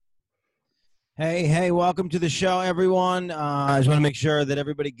Hey, welcome to the show, everyone. I just want to make sure that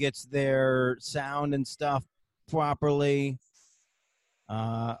everybody gets their sound and stuff properly.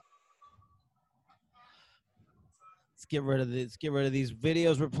 Let's get rid of these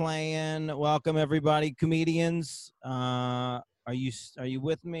videos we're playing. Welcome, everybody, comedians. Are you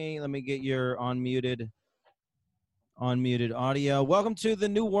with me? Let me get your unmuted audio. Welcome to the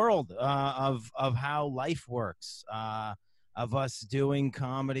new world of how life works, of us doing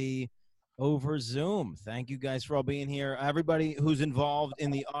comedy over Zoom. Thank you guys for all being here. Everybody who's involved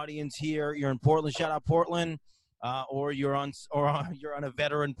in the audience here, you're in Portland. Shout out Portland, or you're on a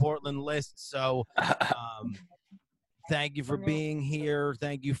veteran Portland list. So, thank you for being here.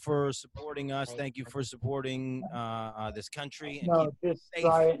 Thank you for supporting us. Thank you for supporting this country and keep it safe.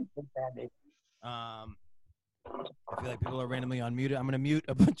 I feel like people are randomly unmuted. I'm going to mute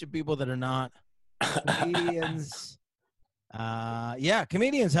a bunch of people that are not comedians.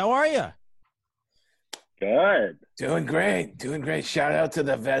 Comedians, how are you? Good. Doing great. Shout out to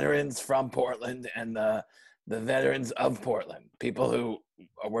the veterans from Portland and the veterans of Portland. People who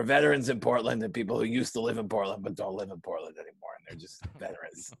were veterans in Portland and people who used to live in Portland but don't live in Portland anymore, and they're just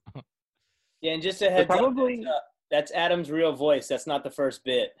veterans. Yeah, and just a heads up, that's Adam's real voice. That's not the first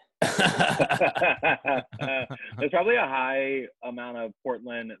bit. There's probably a high amount of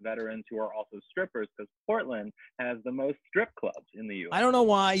Portland veterans who are also strippers because Portland has the most strip clubs in the U.S. I don't know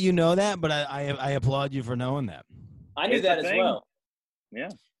why you know that, but I applaud you for knowing that. I knew that as well. Yeah.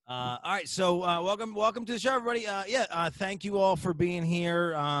 All right, so welcome to the show, everybody. Thank you all for being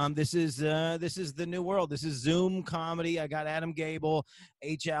here. This is the new world. This is Zoom comedy. I got Adam Gable,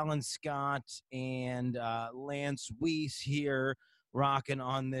 H. Alan Scott, and Lance Weiss here rocking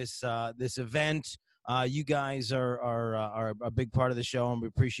on this event. You guys are a big part of the show, and we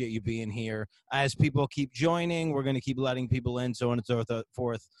appreciate you being here. As people keep joining, we're going to keep letting people in, so on and so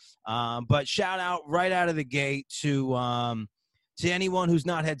forth. But shout out right out of the gate to anyone who's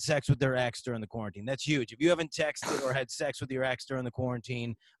not had sex with their ex during the quarantine. That's huge. If you haven't texted or had sex with your ex during the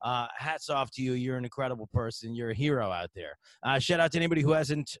quarantine, hats off to you. You're an incredible person. You're a hero out there. Shout out to anybody who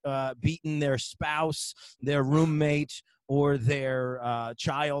hasn't beaten their spouse, their roommate, or their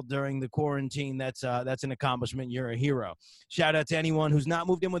child during the quarantine. That's an accomplishment. You're a hero. Shout out to anyone who's not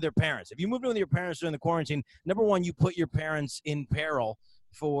moved in with their parents. If you moved in with your parents during the quarantine, number one, you put your parents in peril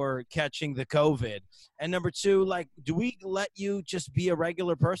for catching the COVID. And number two, do we let you just be a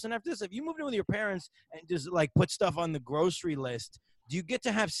regular person after this? If you moved in with your parents and just put stuff on the grocery list, do you get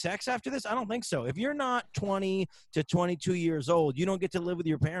to have sex after this? I don't think so. If you're not 20 to 22 years old, you don't get to live with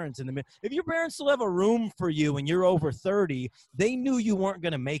your parents if your parents still have a room for you and you're over 30, they knew you weren't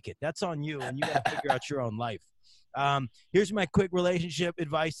going to make it. That's on you, and you got to figure out your own life. Here's my quick relationship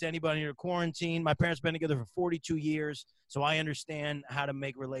advice to anybody in your quarantine. My parents have been together for 42 years, so I understand how to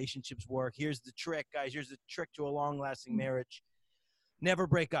make relationships work. Here's the trick, guys. Here's the trick to a long-lasting marriage. Never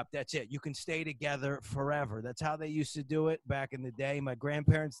break up. That's it. You can stay together forever. That's how they used to do it back in the day. My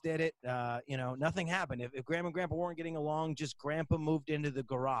grandparents did it. Nothing happened. If Grandma and Grandpa weren't getting along, just Grandpa moved into the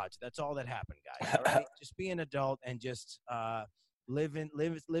garage. That's all that happened, guys. All right? Just be an adult and just live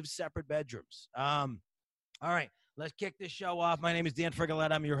separate bedrooms. All right. Let's kick this show off. My name is Dan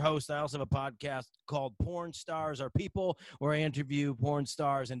Frigoletta. I'm your host. I also have a podcast called Porn Stars Are People, where I interview porn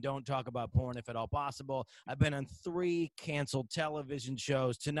stars and don't talk about porn if at all possible. I've been on 3 canceled television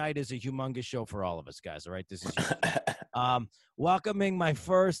shows. Tonight is a humongous show for all of us, guys. All right, this is welcoming my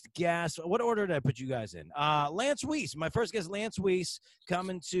first guest. What order did I put you guys in? Lance Weiss. My first guest, Lance Weiss,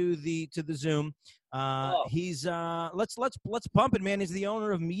 coming to the Zoom. He's let's pump it, man. He's the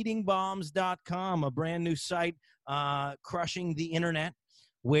owner of meetingbombs.com, a brand new site crushing the internet,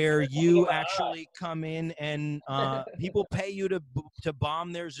 where you actually come in and people pay you to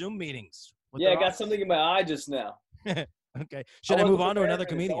bomb their Zoom meetings. Yeah, I got something in my eye just now. Okay. Should I move on to another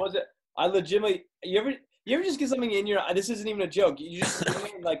comedian? I legitimately, you ever just get something in your eye? This isn't even a joke. You just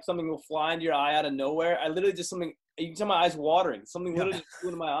something will fly into your eye out of nowhere. I literally just you can tell my eye's watering. Something literally just flew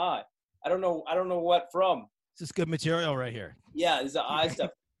into my eye. I don't know what from. This is good material right here. Yeah, this is the eye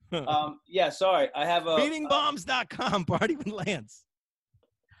stuff. Sorry. I have a meetingbombs.com, party with Lance.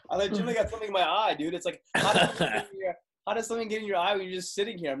 I legitimately got something in my eye, dude. It's like, how does something get in your eye when you're just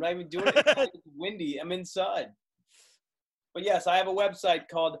sitting here? I'm not even doing it. It's windy. I'm inside. But yes, I have a website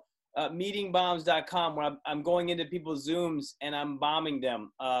called meetingbombs.com where I'm going into people's Zooms and I'm bombing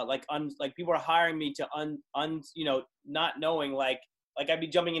them. People are hiring me to not knowing, I'd be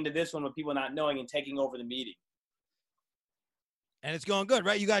jumping into this one with people not knowing and taking over the meeting. And it's going good,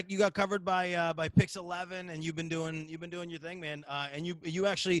 right? You got covered by Pix11, and you've been doing your thing, man. And you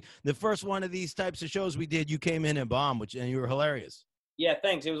actually, the first one of these types of shows we did, you came in and bombed, and you were hilarious. Yeah,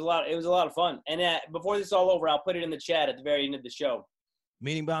 thanks. It was a lot of fun. And before this is all over, I'll put it in the chat at the very end of the show.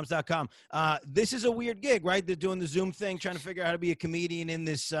 Meetingbombs.com. This is a weird gig, right? They're doing the Zoom thing, trying to figure out how to be a comedian in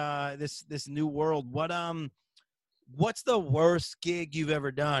this this new world. What's the worst gig you've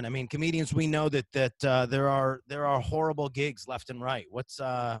ever done? I mean, comedians, we know that there are horrible gigs left and right.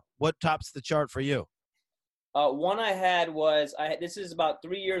 What tops the chart for you? One I had was this is about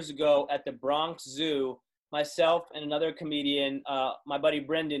 3 years ago at the Bronx Zoo. Myself and another comedian, my buddy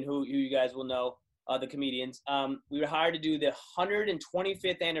Brendan, who you guys will know, the comedians. We were hired to do the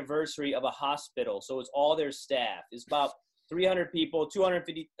 125th anniversary of a hospital, so it's all their staff. It's about 300 people,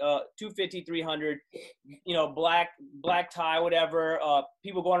 250, 300, black tie, whatever.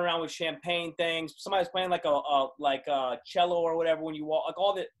 People going around with champagne things. Somebody's playing like a cello or whatever when you walk, like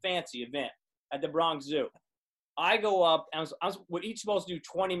all the fancy event at the Bronx Zoo. I go up, and we're each supposed to do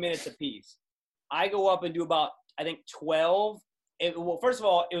 20 minutes apiece. I go up and do about, I think, 12. Well, first of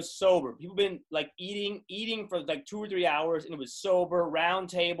all, it was sober. People been like eating for like 2 or 3 hours, and it was sober. Round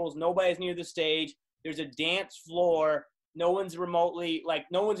tables, nobody's near the stage. There's a dance floor. No one's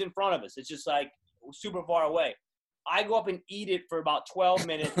no one's in front of us. It's just like super far away. I go up and eat it for about 12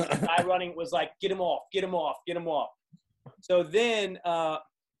 minutes. The guy running was like, get him off, get him off, get him off. So then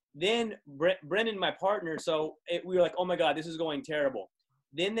Brendan, my partner, we were like, oh my God, this is going terrible.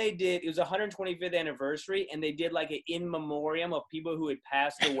 Then it was 125th anniversary, and they did like an in memoriam of people who had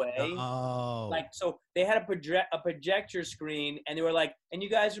passed away. Oh. So they had a projector screen, and they were like, and you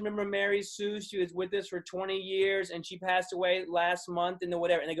guys remember Mary Sue? She was with us for 20 years, and she passed away last month, and then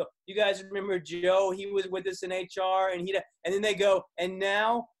whatever. And they go, you guys remember Joe? He was with us in HR, and then they go, and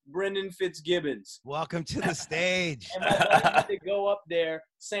now Brendan Fitzgibbons. Welcome to the stage. And my buddy had to go up there,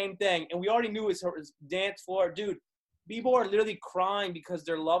 same thing. And we already knew his dance floor. Dude, people are literally crying because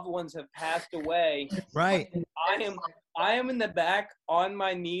their loved ones have passed away. Right. And I am in the back on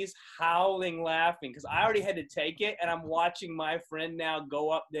my knees howling, laughing, because I already had to take it, and I'm watching my friend now go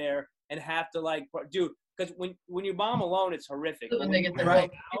up there and have to dude, because when you bomb alone, it's horrific. When they get the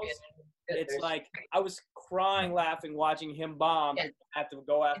right. It's like I was crying, laughing, watching him bomb. I have to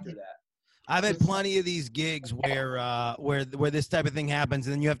go after that. I've had plenty of these gigs where this type of thing happens,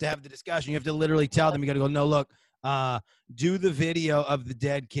 and then you have to have the discussion. You have to literally tell them, you got to go, no, look, do the video of the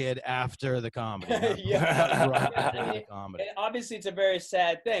dead kid after the comedy. Yeah. Right after the comedy. And obviously, it's a very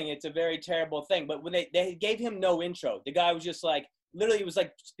sad thing. It's a very terrible thing. But when they gave him no intro, the guy was just like, literally, it was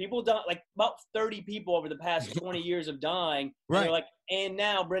like people died, like about 30 people over the past 20 years of dying. Right. And and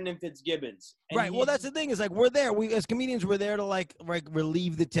now Brendan Fitzgibbons. And right. Well, that's the thing is like we're there. We as comedians, we're there to like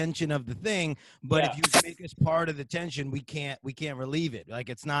relieve the tension of the thing. But if you make us part of the tension, we can't relieve it. Like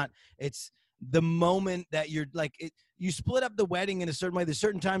it's the moment that you're like you split up the wedding in a certain way. There's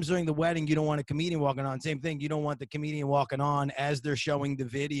certain times during the wedding you don't want a comedian walking on. Same thing. You don't want the comedian walking on as they're showing the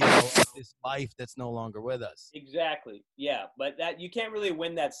video of this life that's no longer with us. Exactly. Yeah, but that you can't really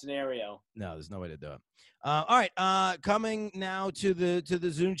win that scenario. No, there's no way to do it. All right. Coming now to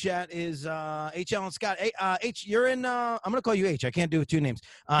the Zoom chat is H. Alan Scott. Hey, H, you're in. I'm gonna call you H. I can't do it 2 names.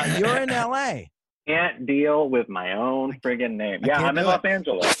 You're in LA. Can't deal with my own friggin' name. Yeah, I'm in Los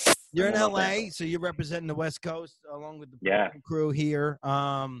Angeles. You're in LA, so you're representing the West Coast along with the crew here.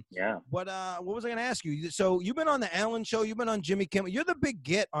 Yeah. What was I going to ask you? So you've been on the Ellen Show. You've been on Jimmy Kimmel. You're the big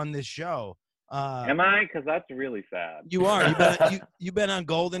get on this show. Am I? Because that's really sad. You are. You've been on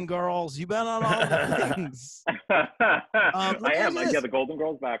Golden Girls. You've been on all the things. I am. I get the Golden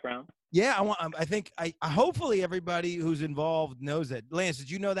Girls background. Yeah, I think hopefully everybody who's involved knows it. Lance,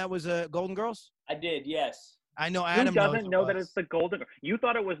 did you know that was Golden Girls? I did. Yes. I know Adam Who doesn't know that was. it's the Golden? You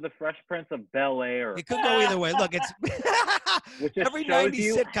thought it was the Fresh Prince of Bel-Air. It could go either way. Look, it's which just every shows 90s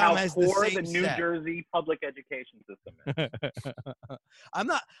you sitcom how has the poor same the New set. Jersey public education system is. I'm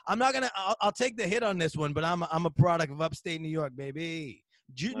not gonna. I'll take the hit on this one, but I'm a product of upstate New York, baby.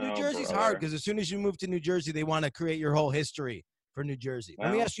 New Jersey's hard because as soon as you move to New Jersey, they want to create your whole history for New Jersey.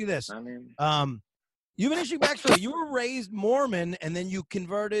 Let me ask you this. I mean, you have an interesting backstory. You were raised Mormon and then you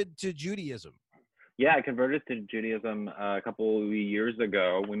converted to Judaism. Yeah, I converted to Judaism a couple of years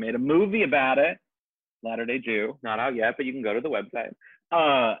ago. We made a movie about it, Latter-day Jew. Not out yet, but you can go to the website.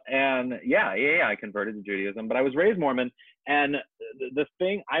 And I converted to Judaism, but I was raised Mormon. And the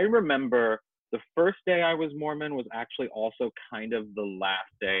thing, I remember the first day I was Mormon was actually also kind of the last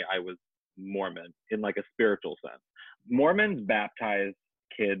day I was Mormon in like a spiritual sense. Mormons baptize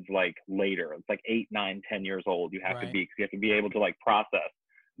kids like later. It's like 8, 9, 10 years old. You have to be, because you have to be able to like process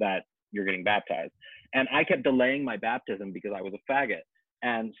that you're getting baptized. And I kept delaying my baptism because I was a faggot.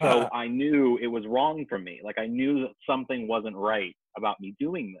 And so I knew it was wrong for me. Like I knew that something wasn't right about me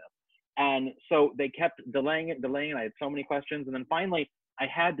doing this. And so they kept delaying it. I had so many questions. And then finally, I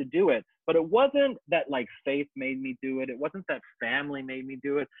had to do it. But it wasn't that like faith made me do it. It wasn't that family made me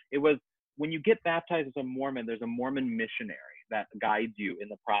do it. It was when you get baptized as a Mormon, there's a Mormon missionary that guides you in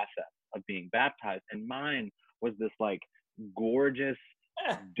the process of being baptized. And mine was this like gorgeous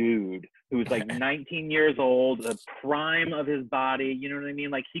dude who's like 19 years old, the prime of his body. You know what I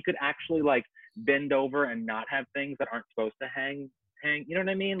mean? Like he could actually like bend over and not have things that aren't supposed to hang. You know what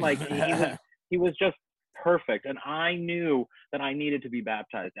I mean? Like he was just perfect. And I knew that I needed to be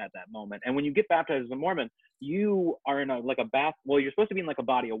baptized at that moment. And when you get baptized as a Mormon, you are in a bath. Well, you're supposed to be in like a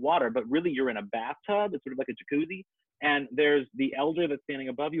body of water, but really you're in a bathtub. It's sort of like a jacuzzi. And there's the elder that's standing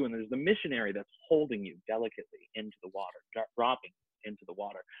above you, and there's the missionary that's holding you delicately into the water, dropping into the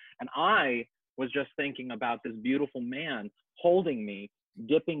water. And I was just thinking about this beautiful man holding me,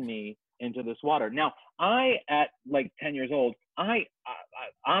 dipping me into this water. Now, I, at like 10 years old,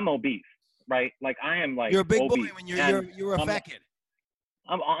 I'm obese, right? Like I am like you're a big obese. boy when you're a fat kid.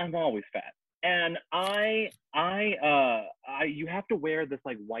 I'm always fat. And you have to wear this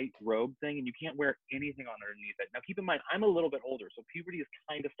like white robe thing, and you can't wear anything underneath it. Now, keep in mind, I'm a little bit older, so puberty is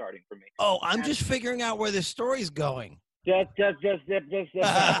kind of starting for me. Oh, I'm just figuring out where this story's going. Just zip.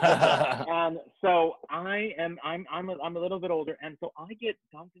 And so I'm a little bit older, and so I get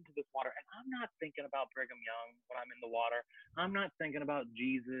dumped into this water, and I'm not thinking about Brigham Young when I'm in the water. I'm not thinking about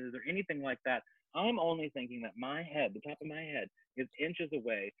Jesus or anything like that. I'm only thinking that my head, the top of my head, is inches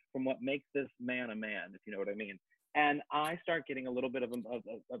away from what makes this man a man, if you know what I mean. And I start getting a little bit of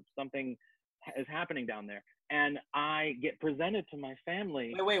something is happening down there, and I get presented to my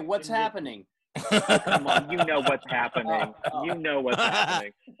family. Wait, what's happening? Come on, you know what's happening. You know what's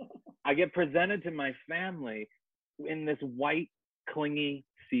happening. I get presented to my family in this white, clingy,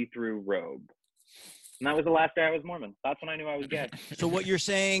 see-through robe. And that was the last day I was Mormon. That's when I knew I was gay. So what you're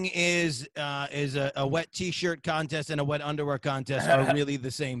saying is a wet T-shirt contest and a wet underwear contest are really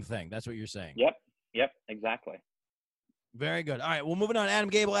the same thing. That's what you're saying. Yep, exactly. Very good. All right, well, moving on. Adam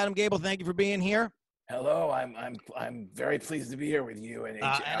Gable, thank you for being here. Hello, I'm very pleased to be here with you and H.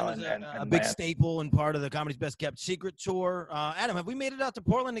 Allen and a and big Lance. staple and part of the Comedy's Best Kept Secret tour. Adam, have we made it out to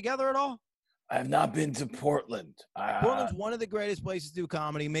Portland together at all? I have not been to Portland. Portland's one of the greatest places to do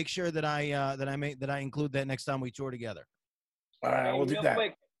comedy. Make sure that I include that next time we tour together. All right, we'll do that.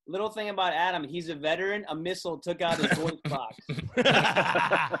 Quick, little thing about Adam, he's a veteran. A missile took out his voice box.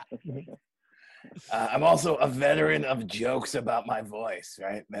 I'm also a veteran of jokes about my voice,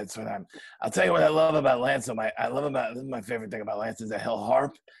 right? That's what I'll tell you what I love about Lance. This is my favorite thing about Lance is that he'll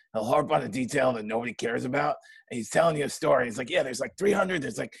harp on a detail that nobody cares about. And he's telling you a story. He's like, yeah, there's like 300,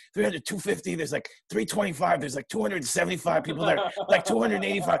 there's like 300, 250, there's like 325, there's like 275 people there, like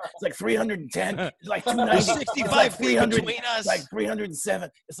 285, it's like 310, it's like 290, 65 like feet between us. It's like 307,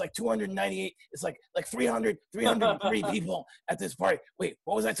 it's like 298, it's like 303 people at this party. Wait,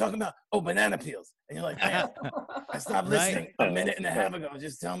 what was I talking about? Oh, banana peels. And you're like, man, I stopped listening a minute and a half ago.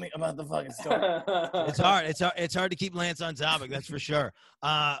 Just tell me about the fucking story. It's hard to keep Lance on topic. That's for sure.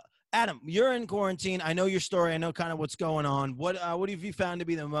 Adam, you're in quarantine. I know your story. I know kind of what's going on. What have you found to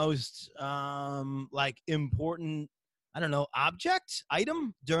be the most important, I don't know,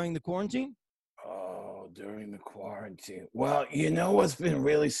 item during the quarantine? Oh, during the quarantine. Well, you know what's been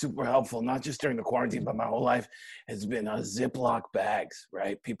really super helpful, not just during the quarantine, but my whole life, has been Ziploc bags,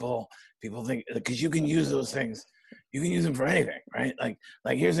 right? People think, because you can use those things, you can use them for anything, right?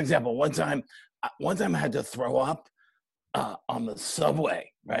 Like here's an example. One time I had to throw up on the subway,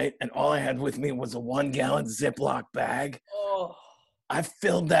 right? And all I had with me was a 1-gallon Ziploc bag. Oh. I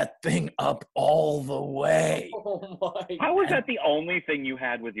filled that thing up all the way. Oh my! How was that the only thing you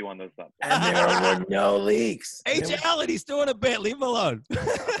had with you on those subways? And there were no leaks. H. Allen, he's doing a bit. Leave him alone.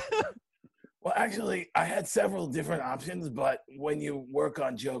 Well, actually, I had several different options, but when you work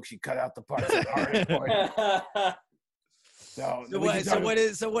on jokes, you cut out the parts that aren't important. So what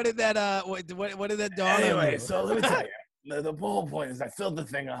did that dawn on anyway, you? so let me tell you, the whole point is I filled the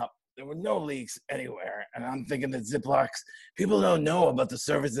thing up. There were no leaks anywhere, and I'm thinking that Ziplocs, people don't know about the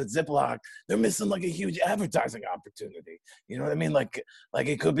service at Ziploc. They're missing like a huge advertising opportunity. You know what I mean? Like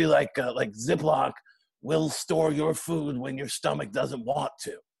it could be like Ziploc will store your food when your stomach doesn't want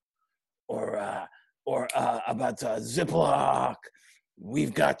to, or about Ziploc,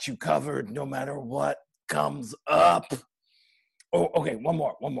 we've got you covered no matter what comes up. Oh, okay, one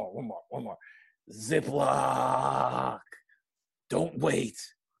more. Ziploc, don't wait.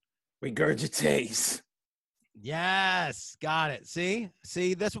 Regurgitate. Yes, got it. See,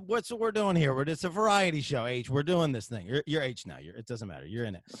 that's what we're doing here. It's a variety show. H, we're doing this thing. You're H now. It doesn't matter. You're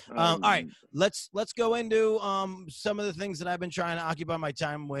in it. All right, let's go into some of the things that I've been trying to occupy my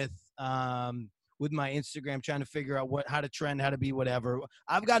time with with my Instagram, trying to figure out how to trend, how to be whatever.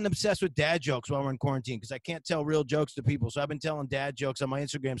 I've gotten obsessed with dad jokes while we're in quarantine because I can't tell real jokes to people. So I've been telling dad jokes on my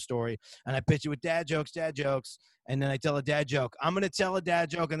Instagram story, and I pitch it with dad jokes, and then I tell a dad joke. I'm going to tell a dad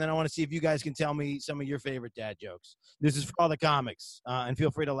joke, and then I want to see if you guys can tell me some of your favorite dad jokes. This is for all the comics, and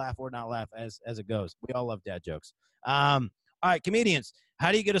feel free to laugh or not laugh as it goes. We all love dad jokes. All right, comedians,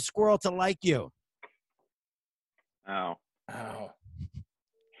 how do you get a squirrel to like you? Oh.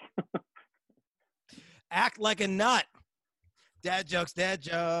 Act like a nut. Dad jokes.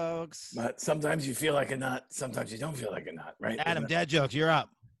 But sometimes you feel like a nut. Sometimes you don't feel like a nut, right? Adam, dad jokes. You're up.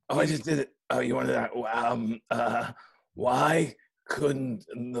 Oh, I just did it. Oh, you wanted that? Why couldn't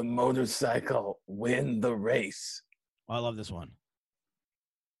the motorcycle win the race? Oh, I love this one.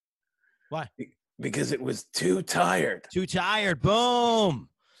 Why? Because it was too tired. Too tired. Boom.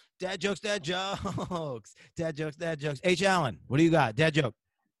 Dad jokes. Dad jokes. H. Allen, what do you got? Dad joke.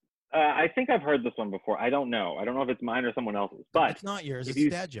 I think I've heard this one before. I don't know. I don't know if it's mine or someone else's. But it's not yours. It's a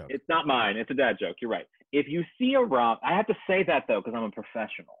dad joke. It's not mine. It's a dad joke. You're right. If you see a I have to say that though because I'm a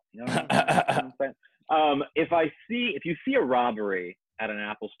professional. You know what I'm saying? If you see a robbery at an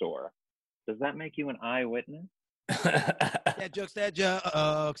Apple store, does that make you an eyewitness? Dad jokes.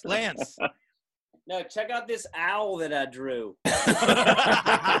 Lance. No, check out this owl that I drew. I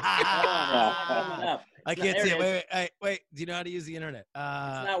can't see it. Wait. Do you know how to use the internet?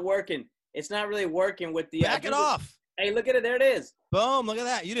 It's not working. It's not really working with the. Back it off. Hey, look at it. There it is. Boom. Look at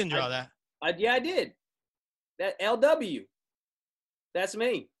that. You didn't draw that. Yeah, I did. That LW. That's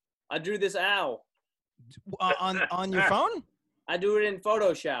me. I drew this owl. On your phone? I drew it in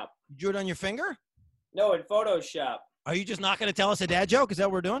Photoshop. You drew it on your finger? No, in Photoshop. Are you just not going to tell us a dad joke? Is that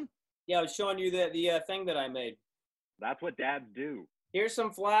what we're doing? Yeah, I was showing you the thing that I made. That's what dads do. Here's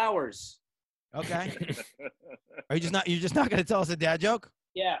some flowers. Okay. You're just not going to tell us a dad joke?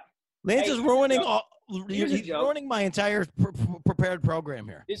 Yeah. Lance is ruining He's ruining my entire prepared program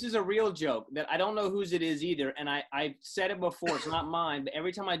here. This is a real joke that I don't know whose it is either, and I've said it before. It's not mine, but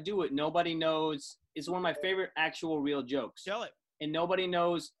every time I do it, nobody knows. It's one of my favorite actual real jokes. Tell it. And nobody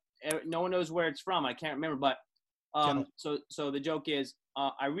knows. No one knows where it's from. I can't remember, but so the joke is,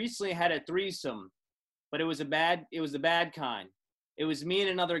 I recently had a threesome, but it was the bad kind. It was me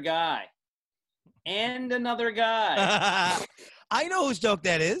and another guy. And another guy. I know whose joke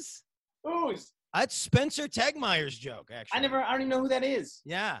that is. Whose? That's Spencer Tegmeyer's joke, actually. I don't even know who that is.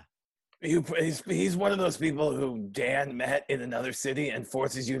 Yeah. He's one of those people who Dan met in another city and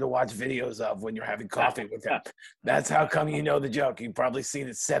forces you to watch videos of when you're having coffee with him. That's how come you know the joke. You've probably seen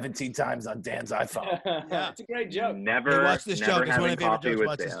it 17 times on Dan's iPhone. Yeah. It's a great joke. Never watch this joke. It's one of my favorite jokes.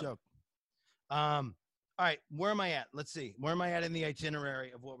 Watch Dan. this joke. All right, where am I at? Let's see. Where am I at in the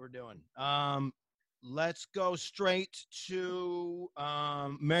itinerary of what we're doing? Let's go straight to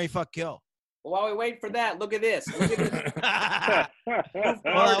Marry, Fuck, Kill. Well, while we wait for that, look at this. Look at this. Hold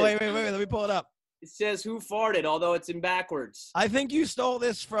on, wait. Let me pull it up. It says "Who farted," although it's in backwards. I think you stole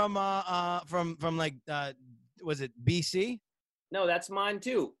this from like was it BC? No, that's mine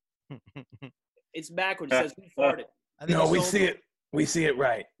too. It's backwards. It says "Who farted." No, we see it. We see it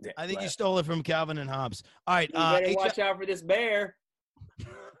right. I think you stole it from Calvin and Hobbes. All right. You better watch out for this bear.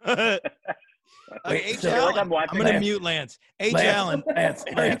 Okay, H. Allen. I'm going to mute Lance. H. Allen. Lance.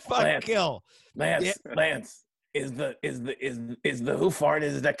 Kill. Lance. Is the who farted,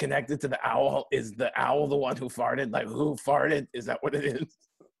 is that connected to the owl? Is the owl the one who farted? Like, who farted? Is that what it is?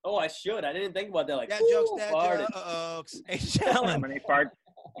 Oh, I should. I didn't think about that. Like, dad jokes. H. Allen. How many farts?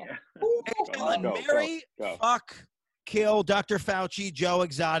 H. Allen. Marry, fuck, kill Dr. Fauci, Joe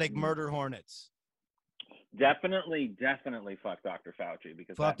Exotic, murder hornets. Definitely fuck Dr. Fauci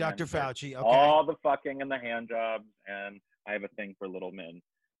because fuck Dr. Fauci. Okay. All the fucking and the hand jobs, and I have a thing for little men.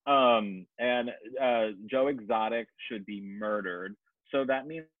 And Joe Exotic should be murdered. So that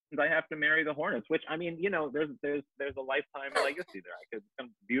means I have to marry the Hornets, which I mean, you know, there's a lifetime legacy there.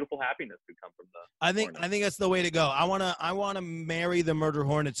 Some beautiful happiness could come from the. I think that's the way to go. I wanna marry the murder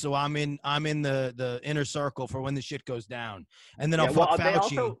Hornets, so I'm in the inner circle for when the shit goes down, and then I'll fuck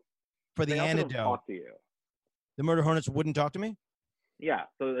Fauci for the antidote. Talk to you. The murder Hornets wouldn't talk to me? Yeah,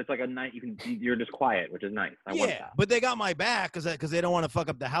 so it's like a night you're just quiet, which is nice. I want that. But they got my back because they don't want to fuck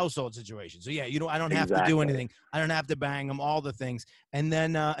up the household situation. So yeah, I don't have to do anything. I don't have to bang them, all the things. And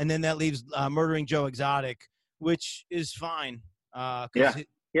then that leaves murdering Joe Exotic, which is fine.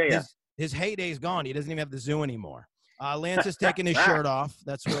 His heyday's gone. He doesn't even have the zoo anymore. Lance is taking his shirt off.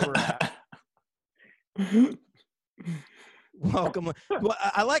 That's where we're at. Welcome. Well,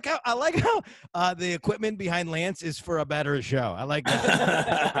 I like how the equipment behind Lance is for a better show. I like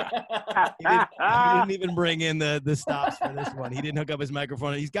that. He didn't even bring in the stops for this one. He didn't hook up his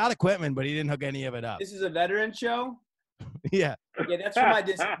microphone. He's got equipment, but he didn't hook any of it up. This is a veteran show. Yeah. Yeah,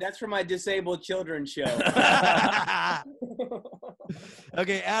 that's for my disabled children show.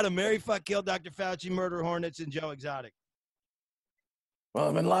 Okay, Adam, Mary Fuck Kill, Dr. Fauci, Murder Hornets, and Joe Exotic. Well,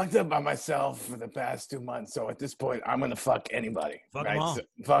 I've been locked up by myself for the past 2 months, so at this point, I'm gonna fuck anybody. Fuck 'em all. So,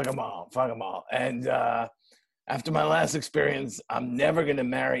 fuck them all. Fuck them all. And after my last experience, I'm never gonna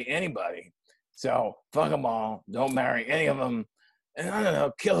marry anybody. So fuck them all. Don't marry any of them. And I don't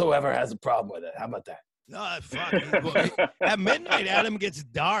know, kill whoever has a problem with it. How about that? Fuck. At midnight, Adam gets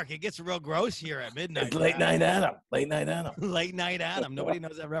dark. It gets real gross here at midnight. It's late night Adam. Late night Adam. Late night Adam. Nobody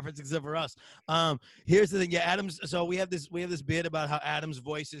knows that reference except for us. Here's the thing. Yeah, Adam's. So we have this bit about how Adam's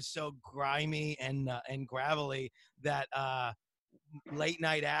voice is so grimy and gravelly that late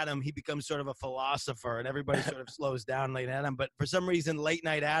night Adam, he becomes sort of a philosopher, and everybody sort of slows down late Adam. But for some reason, late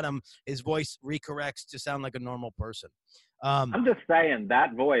night Adam, his voice recorrects to sound like a normal person. I'm just saying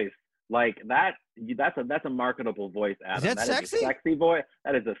that voice. Like that's a marketable voice, Adam. Is that sexy? Is a sexy voice.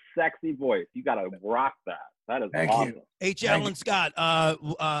 That is a sexy voice. You gotta rock that. That is Thank awesome. you. H. Allen Scott,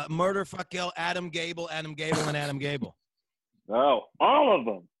 Murder, Fuck, Kill, Adam Gable, and Adam Gable. Oh, all of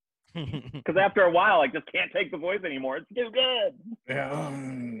them. Because after a while, I just can't take the voice anymore. It's too good.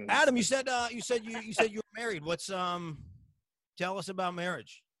 Yeah. Adam, you said you were married. What's tell us about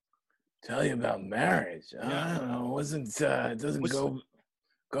marriage. Tell you about marriage. Yeah. I don't know. It doesn't go.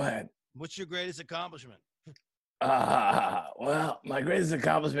 Go ahead. What's your greatest accomplishment? Well, my greatest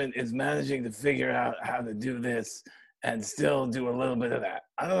accomplishment is managing to figure out how to do this and still do a little bit of that.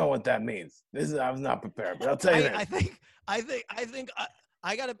 I don't know what that means. I was not prepared, but I'll tell you this.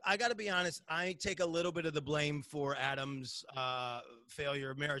 I gotta be honest. I take a little bit of the blame for Adam's failure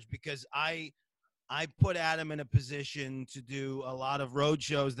of marriage because I put Adam in a position to do a lot of road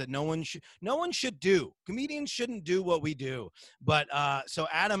shows that no one should do. Comedians shouldn't do what we do. But so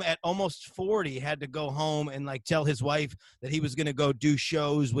Adam at almost 40 had to go home and like tell his wife that he was going to go do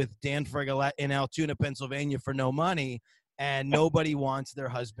shows with Dan Frigolette in Altoona, Pennsylvania for no money. And nobody wants their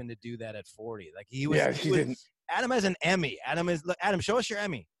husband to do that at 40. Like he was. Yeah, she didn't. Adam has an Emmy. Adam, show us your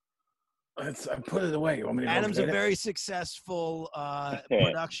Emmy. I put it away. You want me to go Adam's a get it? very successful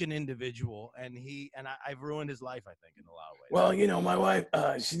production individual, and I've ruined his life, I think, in a lot of ways. Well, you know, my wife,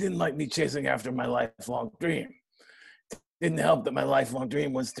 she didn't like me chasing after my lifelong dream. Didn't help that my lifelong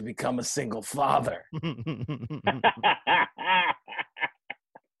dream was to become a single father.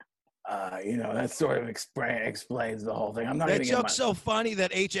 You know, that sort of explains the whole thing. I'm not going That to joke's so funny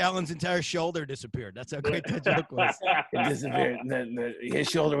that H. Allen's entire shoulder disappeared. That's how great that joke was. It disappeared. His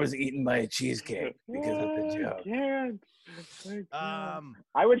shoulder was eaten by a cheesecake because of the joke.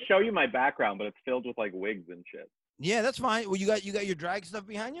 I would show you my background, but it's filled with like wigs and shit. Yeah, that's fine. Well, you got your drag stuff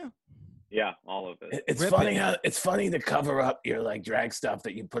behind you? Yeah, all of it. It's funny how it's funny to cover up your like drag stuff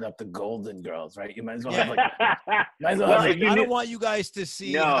that you put up the Golden Girls, right? You might as well have like. I don't want you guys to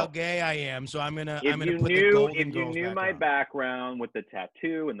see how gay I am, so I'm gonna put the Golden Girls. If you knew my background with the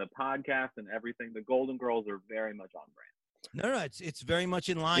tattoo and the podcast and everything, the Golden Girls are very much on brand. No, it's very much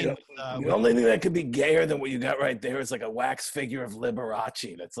in line. With, the only thing that could be gayer than what you got right there is like a wax figure of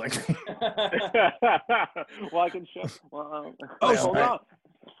Liberace. That's like. Well, I can show. Well, hold on.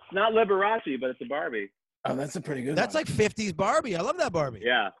 It's not Liberace, but it's a Barbie. Oh, that's a pretty good. That's one. like 50s Barbie. I love that Barbie.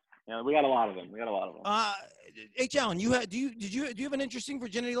 Yeah, we got a lot of them. H. Allen, do you have an interesting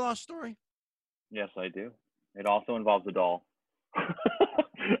virginity loss story? Yes, I do. It also involves a doll.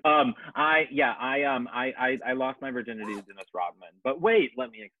 I lost my virginity to Dennis Rodman. But wait,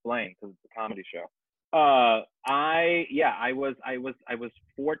 let me explain because it's a comedy show. I was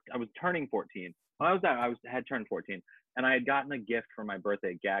turning 14. When I had turned 14, and I had gotten a gift for my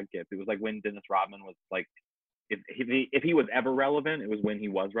birthday, gag gift. It was like when Dennis Rodman was like, if he was ever relevant, it was when he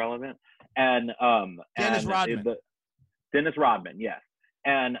was relevant. And Dennis Rodman. Dennis Rodman, yes.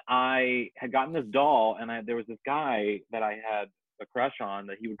 And I had gotten this doll, and there was this guy that I had a crush on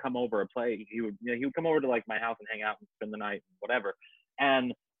that he would come over and play. He would come over to like my house and hang out and spend the night, whatever.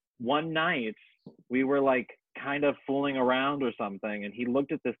 And one night we were like kind of fooling around or something, and he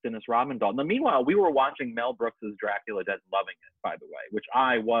looked at this Dennis Rodman doll. Now, meanwhile, we were watching Mel Brooks's Dracula Dead, loving it, by the way, which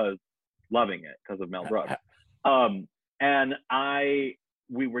I was loving it because of Mel Brooks. And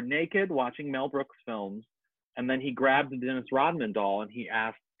we were naked watching Mel Brooks films, and then he grabbed the Dennis Rodman doll and he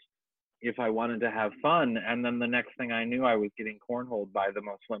asked if I wanted to have fun. And then the next thing I knew, I was getting cornholed by the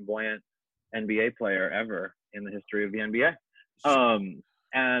most flamboyant NBA player ever in the history of the NBA.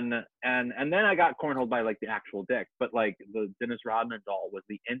 and then I got cornholed by like the actual dick. But like the Dennis Rodman doll was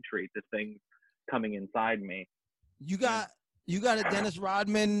the entry to things coming inside me. You got a Dennis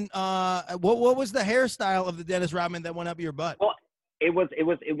Rodman. What was the hairstyle of the Dennis Rodman that went up your butt? Well, it was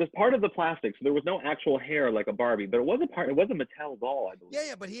part of the plastic, so there was no actual hair like a Barbie, but it was a Mattel doll, I believe.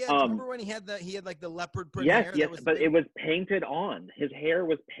 Yeah, but he had. Remember when he had like the leopard print yes, hair? Yes, but it was painted on. His hair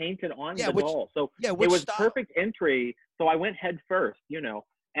was painted on the doll, so it was style? Perfect entry. So I went head first,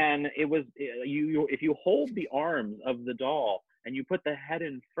 and it was you. If you hold the arms of the doll and you put the head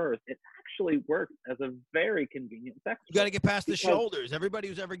in first, it actually works as a very convenient sex. You got to get past the shoulders. Everybody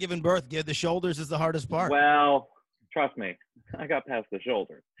who's ever given birth, the shoulders is the hardest part. Well, trust me, I got past the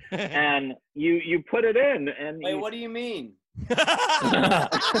shoulders. And you put it in, and wait, what do you mean?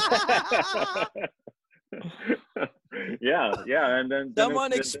 yeah, and then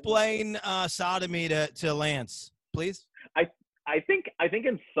someone explain sodomy to Lance, please. I think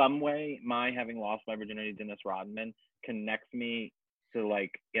in some way my having lost my virginity to Dennis Rodman connects me to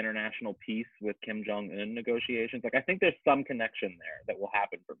like international peace with Kim Jong-un negotiations. Like I think there's some connection there that will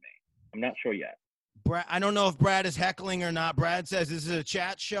happen for me. I'm not sure yet. Brad, I don't know if Brad is heckling or not. Brad says this is a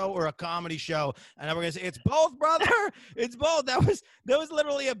chat show or a comedy show, and we're gonna say it's both, brother. It's both. That was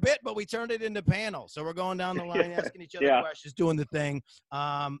literally a bit, but we turned it into panel. So we're going down the line, asking each other questions, doing the thing.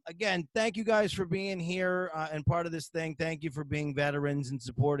 Again, thank you guys for being here and part of this thing. Thank you for being veterans and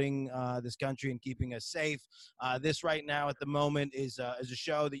supporting this country and keeping us safe. This right now at the moment is a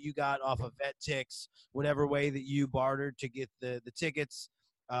show that you got off of VetTix, whatever way that you bartered to get the tickets.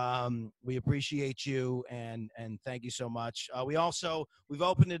 We appreciate you and thank you so much. We've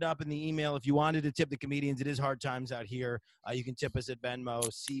opened it up in the email. If you wanted to tip the comedians, it is hard times out here. You can tip us at Venmo,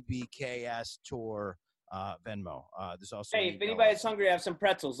 CBKS Tour Venmo. There's also if anybody's hungry, I have some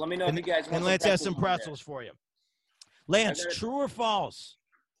pretzels. Let me know if you guys want. And Lance has some pretzels for you. Lance, true or false?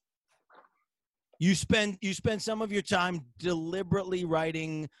 You spend some of your time deliberately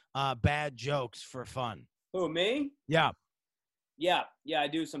writing bad jokes for fun. Who, me? Yeah. Yeah, I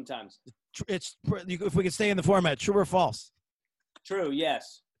do sometimes. If we could stay in the format, true or false? True,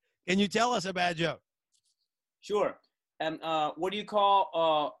 yes. Can you tell us a bad joke? Sure. And what do you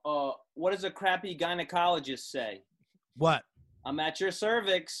call what does a crappy gynecologist say? What? I'm at your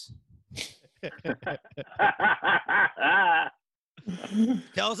cervix.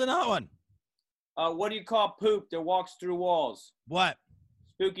 Tell us another one. What do you call poop that walks through walls? What?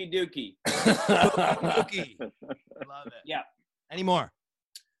 Spooky dookie. Spooky. Love it. Yeah. Any more?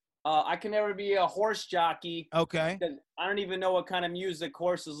 I can never be a horse jockey. Okay. Because I don't even know what kind of music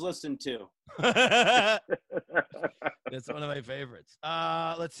horses listen to. That's one of my favorites.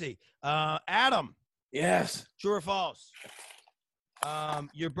 Let's see. Adam. Yes. True or false?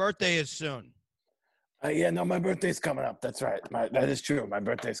 Your birthday is soon. No, my birthday's coming up. That's right. That is true. My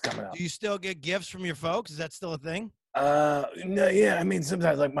birthday's coming up. Do you still get gifts from your folks? Is that still a thing? No, yeah. I mean,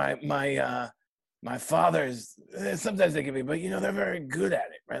 sometimes like my father's, sometimes they give me, but they're very good at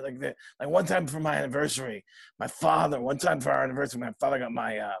it, right? Like one time for my anniversary, my father got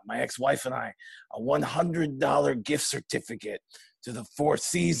my ex-wife and I a $100 gift certificate to the Four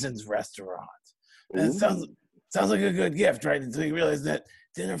Seasons restaurant. And it sounds like a good gift, right? Until you realize that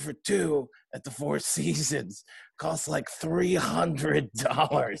dinner for two at the Four Seasons costs like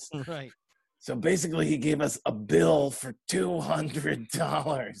 $300. Right. So basically, he gave us a bill for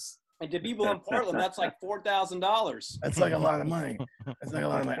 $200. And to people in Portland, that's like $4,000. That's like a lot of money. I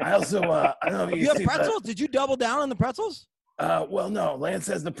also, I don't know if you have pretzels? Did you double down on the pretzels? Well, no. Lance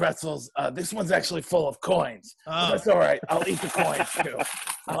has the pretzels. This one's actually full of coins. That's all right. I'll eat the coins too.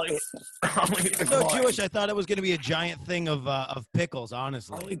 I'll eat the coins. Jewish. I thought it was going to be a giant thing of pickles.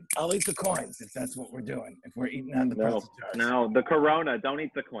 Honestly, I'll eat the coins if that's what we're doing. If we're eating on the pretzel jars. No, the Corona. Don't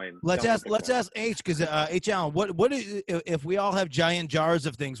eat the coins. Let's ask H, because H Allen. What is, if we all have giant jars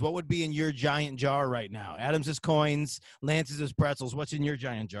of things? What would be in your giant jar right now? Adam's is coins. Lance's is pretzels. What's in your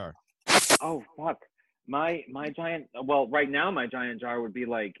giant jar? Oh fuck. My giant, well, right now my giant jar would be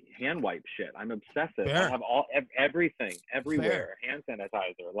like hand wipe shit. I'm obsessive. Fair. I have everything everywhere. Fair. Hand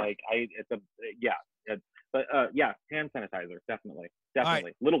sanitizer, hand sanitizer, definitely.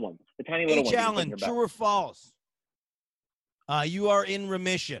 Right. Little ones, the tiny little ones. Allen, true or false? You are in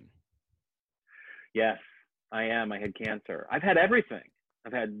remission. Yes, I am. I had cancer. I've had everything.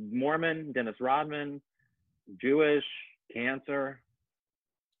 I've had Mormon, Dennis Rodman, Jewish, cancer.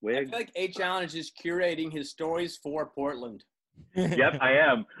 Wig. I feel like H. Allen is just curating his stories for Portland. Yep, I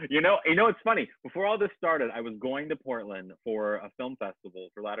am. It's funny. Before all this started, I was going to Portland for a film festival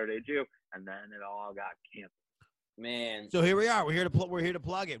for Latter-day Jew, and then it all got canceled. Man. So here we are. We're here to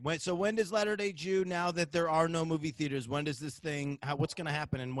plug it. When does Latter Day Jew? Now that there are no movie theaters, when does this thing? What's going to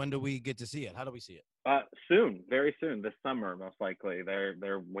happen, and when do we get to see it? How do we see it? Soon, very soon, this summer, most likely.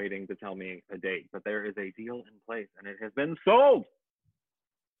 They're waiting to tell me a date, but there is a deal in place, and it has been sold.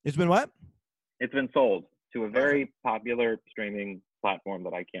 It's been what? It's been sold to a very popular streaming platform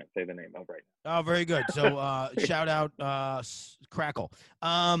that I can't say the name of right now. Oh, very good. So shout out Crackle.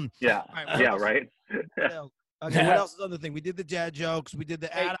 Yeah, right, right. Okay, what else is on the thing? We did the dad jokes. We did the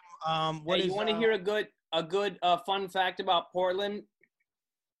Hey, Adam. you want to hear a good fun fact about Portland?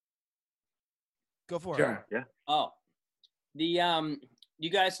 Go for it. Sure. Yeah. Oh, you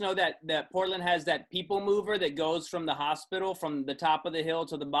guys know that Portland has that people mover that goes from the hospital from the top of the hill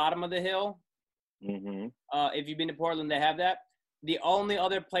to the bottom of the hill. Mm-hmm. If you've been to Portland, they have that. The only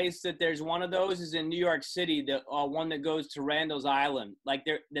other place that there's one of those is in New York City. The one that goes to Randall's Island,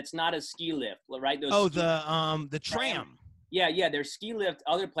 that's not a ski lift, right? The tram. Yeah, there's ski lift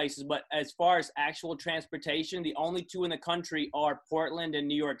other places, but as far as actual transportation, the only two in the country are Portland and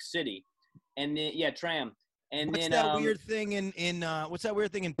New York City, and then tram. And what's then that weird thing what's that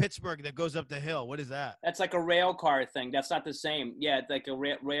weird thing in Pittsburgh that goes up the hill? What is that? That's like a rail car thing. That's not the same. Yeah, it's like a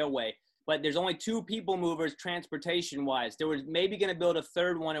railway. But there's only two people movers transportation-wise. There was maybe going to build a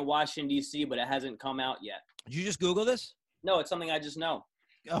third one in Washington, D.C., but it hasn't come out yet. Did you just Google this? No, it's something I just know.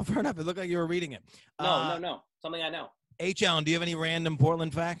 Oh, fair enough. It looked like you were reading it. No. Something I know. H. Allen, do you have any random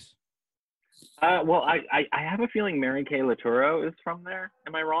Portland facts? Well, I have a feeling Mary Kay Letourneau is from there.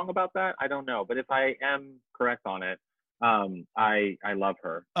 Am I wrong about that? I don't know. But if I am correct on it, I love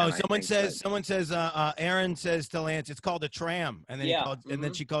her. Oh, someone says Aaron says to Lance, it's called a tram, and then and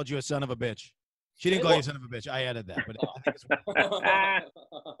then she called you a son of a bitch. She didn't call you a son of a bitch. I added that, but I think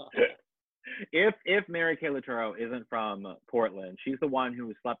it's if Mary Kay Letourneau isn't from Portland, she's the one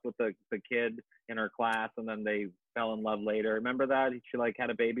who slept with the kid in her class, and then they fell in love later. Remember that? She had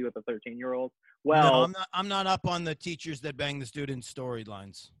a baby with a 13-year-old. Well, no, I'm not up on the teachers that bang the students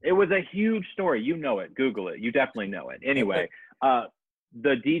storylines. It was a huge story. You know it. Google it. You definitely know it. Anyway,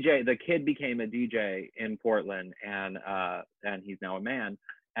 the kid became a DJ in Portland, and he's now a man.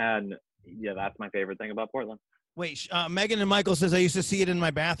 And yeah, that's my favorite thing about Portland. Wait, Megan and Michael says I used to see it in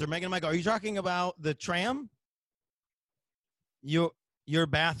my bathroom. Megan and Michael, are you talking about the tram? Your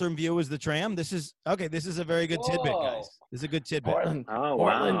bathroom view is the tram? This is a very good tidbit, guys. This is a good tidbit.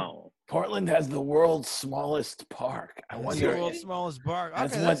 Wow. Portland has the world's smallest park. I wonder. The world's smallest park.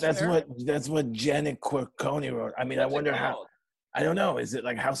 Okay, that's what Janet Quirconi wrote. I mean, I wonder how. I don't know. Is it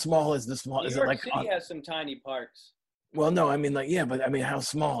how small is the small? Is it like New York City has some tiny parks. Well, no, I mean but I mean, how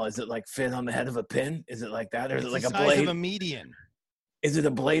small is it? Fit on the head of a pin? Is it like that, or is it like a blade? Size of a median. Is it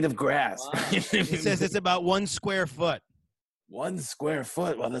a blade of grass? Wow. It says it's about 1 square foot. 1 square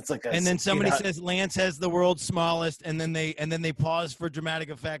foot. Well, that's like a. And then somebody says Lance has the world's smallest, and then they pause for dramatic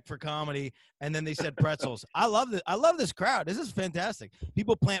effect for comedy, and then they said pretzels. I love this crowd. This is fantastic.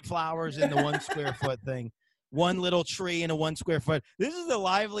 People plant flowers in the 1 square foot thing. One little tree in a 1 square foot. This is the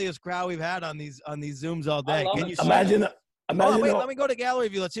liveliest crowd we've had on these Zooms all day. Can you imagine? Wait, let me go to gallery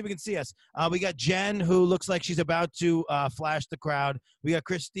view. Let's see if we can see us. We got Jen, who looks like she's about to flash the crowd. We got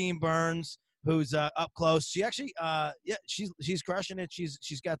Christine Burns, who's up close. She actually, she's crushing it.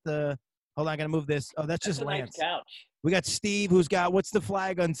 She's got the. Hold on, I gotta move this. Oh, that's just Lance. Nice couch. We got Steve, who's got what's the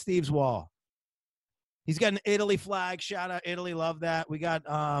flag on Steve's wall? He's got an Italy flag. Shout out Italy, love that. We got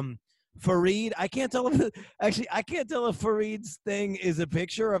Fareed. I can't tell if Fareed's thing is a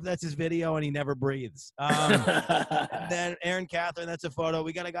picture or if that's his video and he never breathes. Then Aaron Catherine, that's a photo.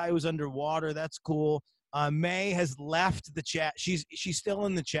 We got a guy who's underwater. That's cool. May has left the chat. She's still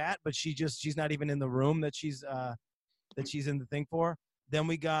in the chat, but she's not even in the room that she's in the thing for.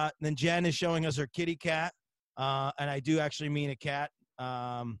 Then Jen is showing us her kitty cat, and I do actually mean a cat.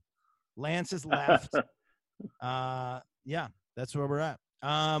 Lance has left. Yeah, that's where we're at.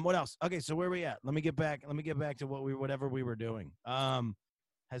 What else? Okay, so where are we at? Let me get back to whatever we were doing.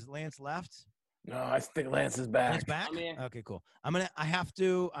 Has Lance left? No, I think Lance is back. Lance back? Okay, cool. I have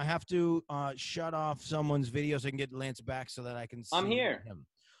to shut off someone's video so I can get Lance back so that I can see I'm here. him.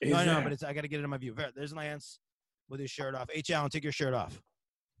 No, but I got to get it in my view. There's Lance with his shirt off. H. Allen, take your shirt off.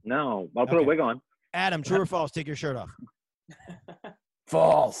 No, I'll put a wig on. Adam, true or false? Take your shirt off.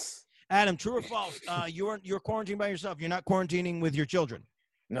 False. Adam, true or false? You're quarantining by yourself. You're not quarantining with your children.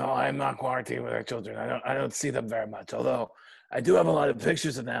 No, I'm not quarantining with our children. I don't see them very much. Although I do have a lot of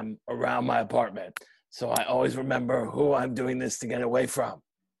pictures of them around my apartment, so I always remember who I'm doing this to get away from.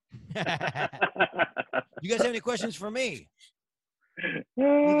 You guys have any questions for me?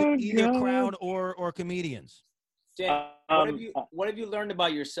 Either crowd or comedians. Dan, what have you learned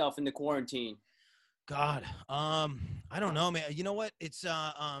about yourself in the quarantine? God, I don't know, man. You know what? It's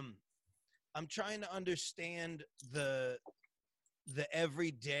I'm trying to understand the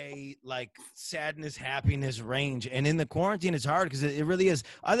everyday like sadness, happiness range, and in the quarantine, it's hard because it really is.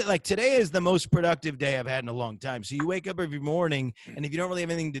 Like today is the most productive day I've had in a long time. So you wake up every morning, and if you don't really have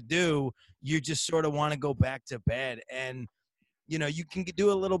anything to do, you just sort of want to go back to bed. And you know, you can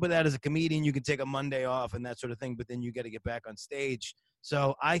do a little bit of that as a comedian. You can take a Monday off and that sort of thing, but then you got to get back on stage.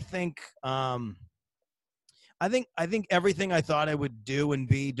 So I think everything I thought I would do and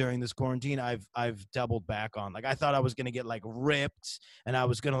be during this quarantine, I've doubled back on. Like I thought I was gonna get like ripped, and I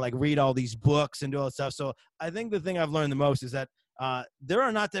was gonna like read all these books and do all that stuff. So I think the thing I've learned the most is that there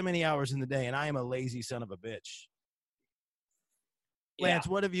are not that many hours in the day, and I am a lazy son of a bitch. Lance,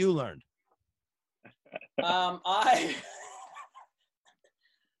 what have you learned?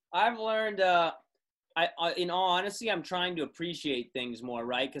 I've learned. In all honesty, I'm trying to appreciate things more,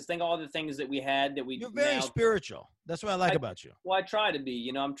 right? Because think of all the things that we had that we. You're very spiritual. That's what I like about you. Well, I try to be.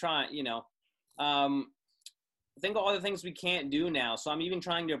 You know, I'm trying. You know, think of all the things we can't do now. So I'm even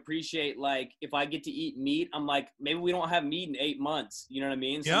trying to appreciate, like, if I get to eat meat, I'm like, maybe we don't have meat in 8 months. You know what I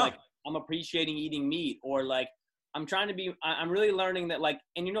mean? So like, I'm appreciating eating meat, or like, I'm trying to be. I'm really learning that, like,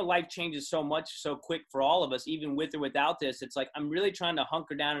 and you know, life changes so much, so quick for all of us, even with or without this. It's like I'm really trying to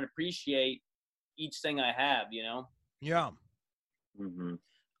hunker down and appreciate each thing I have, you know? Yeah. Mm-hmm.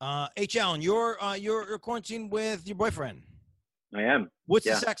 H. Allen, you're quarantined with your boyfriend. I am. What's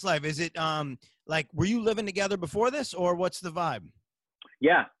the sex life? Is it like, were you living together before this, or what's the vibe?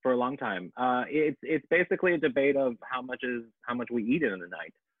 Yeah, for a long time. It's basically a debate of how much we eat in a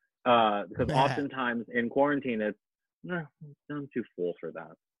night. Because oftentimes in quarantine, it's I'm too full for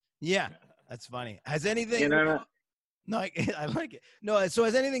that. Yeah, that's funny. Has anything? You know, no, I like it. No, so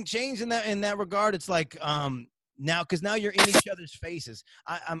has anything changed in that regard? It's like now, because now you're in each other's faces.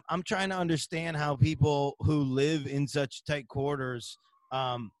 I'm trying to understand how people who live in such tight quarters,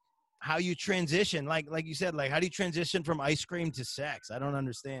 how you transition. Like you said, like how do you transition from ice cream to sex? I don't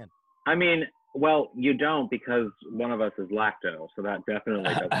understand. I mean, well, you don't, because one of us is lactose, so that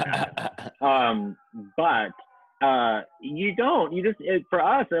definitely doesn't happen. But you don't. You just for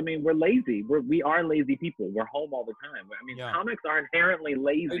us. I mean, we're lazy. We are lazy people. We're home all the time. I mean, comics are inherently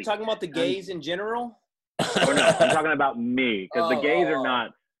lazy. Are you talking about the gays in general? Oh, no, I'm talking about me, because the gays are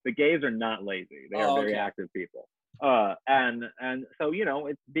not. The gays are not lazy. They are very active people. And so, you know,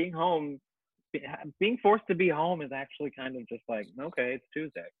 it's being home. Being forced to be home is actually kind of just like, okay, it's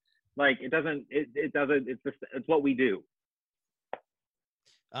Tuesday. Like it doesn't. It's what we do.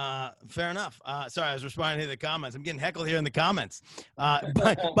 Fair enough. Sorry, I was responding to the comments. I'm getting heckled here in the comments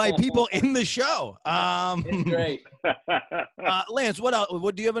by people in the show. It's great. Lance, what else?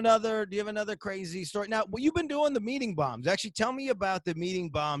 Do you have another crazy story? Now, you've been doing the meeting bombs. Actually, tell me about the meeting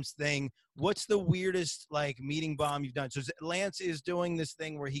bombs thing. What's the weirdest like meeting bomb you've done? So Lance is doing this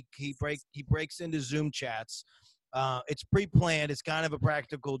thing where he breaks into Zoom chats. It's pre-planned. It's kind of a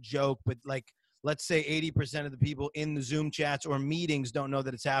practical joke, but like, let's say 80% of the people in the Zoom chats or meetings don't know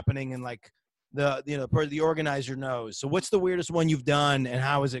that it's happening, and like the organizer knows. So what's the weirdest one you've done, and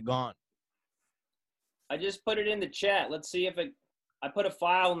how has it gone? I just put it in the chat. Let's see if I put a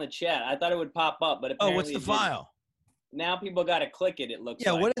file in the chat. I thought it would pop up, but apparently what's the file? Now people got to click it. It looks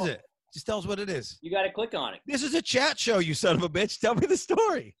like. What is it? Just tell us what it is. You got to click on it. This is a chat show, you son of a bitch. Tell me the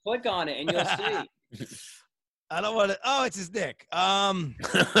story. Click on it and you'll see. I don't want to. Oh, it's his dick. Click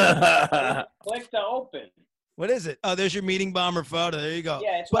to open. What is it? Oh, there's your meeting bomber photo. There you go.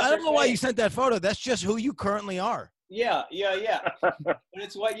 Yeah, but I don't know why you sent that photo. That's just who you currently are. Yeah. But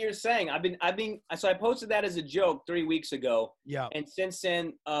it's what you're saying. So I posted that as a joke 3 weeks ago. Yeah. And since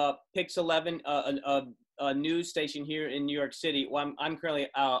then, Pix 11, a news station here in New York City. Well, I'm currently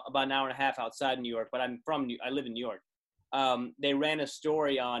about an hour and a half outside New York, but I live in New York. They ran a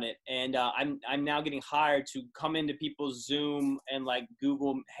story on it, and I'm now getting hired to come into people's Zoom and like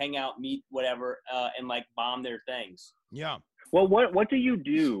Google Hangout, Meet, whatever, and like bomb their things. Yeah. Well, what do you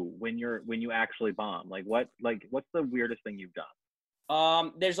do when you actually bomb? What's the weirdest thing you've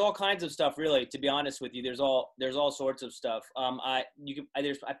done? There's all kinds of stuff, really. To be honest with you, there's all sorts of stuff. I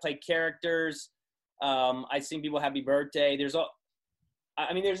play characters. I've seen people happy birthday. There's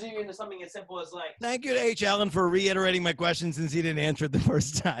even something as simple as like. Thank you to H. Allen for reiterating my question since he didn't answer it the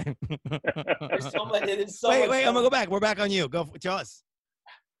first time. Wait, I'm gonna go back. We're back on you. Go tell us.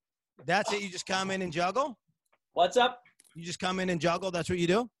 That's it. You just come in and juggle. What's up? You just come in and juggle. That's what you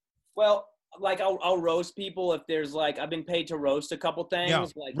do. Well, like I'll roast people if there's like I've been paid to roast a couple things. Yeah.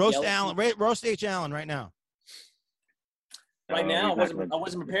 Like roast Allen. Roast H. Allen right now. Right now, I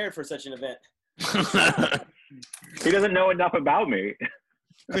wasn't prepared for such an event. He doesn't know enough about me.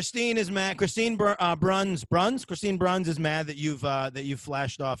 Christine is mad. Christine Christine Bruns is mad that you've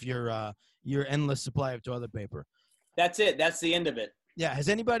flashed off your endless supply of toilet paper. That's it. That's the end of it. Yeah. Has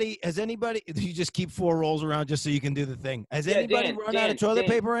anybody? You just keep 4 rolls around just so you can do the thing? Has Yeah, anybody run out of toilet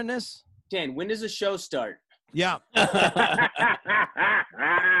paper in this? Dan, when does the show start? Yeah. Has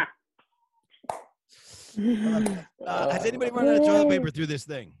anybody run out of toilet paper through this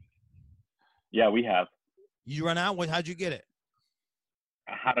thing? Yeah, we have. You run out? How'd you get it?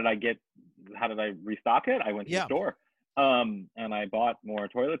 How did I restock it? I went to the store. And I bought more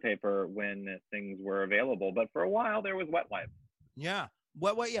toilet paper when things were available. But for a while there was wet wipes. Yeah.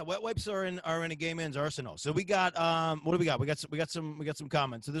 Wet wipes are in a gay man's arsenal. So we got what do we got? We got some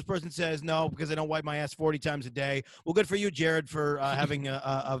comments. So this person says no because I don't wipe my ass 40 times a day. Well, good for you, Jared, for having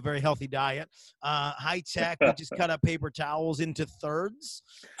a very healthy diet. High tech. We just cut up paper towels into thirds.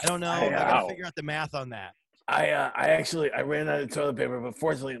 I don't know. I gotta figure out the math on that. I ran out of toilet paper, but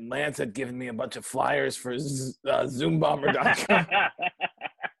fortunately Lance had given me a bunch of flyers for Zoombomber.com.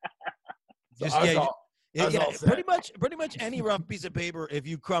 Pretty much any rough piece of paper, if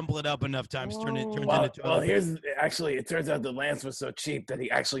you crumple it up enough times, turns into toilet paper. It turns out that Lance was so cheap that he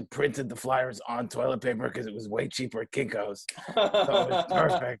actually printed the flyers on toilet paper because it was way cheaper at Kinko's. So it was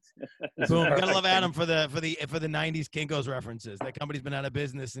perfect. Boom! Gotta love Adam for the 90s Kinko's references. That company's been out of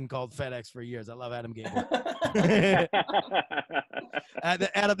business and called FedEx for years. I love Adam Gable.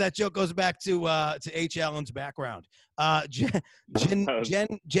 Adam, that joke goes back to H. Allen's background. Jenna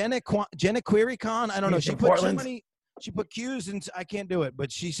QueryCon, I don't know. She put too many. She put Q's and I can't do it.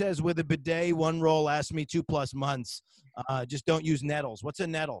 But she says with a bidet, 1 roll lasts me 2+ months. Just don't use nettles. What's a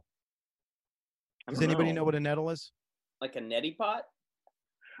nettle? Does anybody know what a nettle is? Like a neti pot?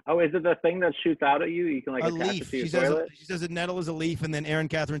 Oh, is it the thing that shoots out at you? You can like a attach leaf. it to your toilet? She says a nettle is a leaf, and then Aaron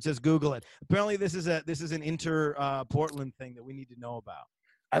Catherine says Google it. Apparently, this is an Portland thing that we need to know about.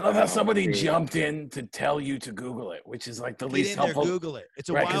 I love how somebody jumped in to tell you to Google it, which is like the least helpful. Google it. It's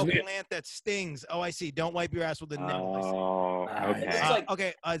a wild plant that stings. Oh, I see. Don't wipe your ass with a nettle. Oh, okay.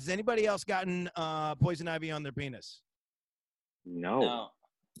 Okay. Has anybody else gotten poison ivy on their penis? No.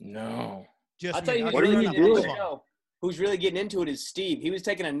 Just I'll tell you who's really getting into it is Steve. He was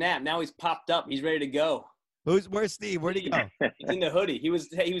taking a nap. Now he's popped up. He's ready to go. Where's Steve? Where'd he go? He's in the hoodie. He was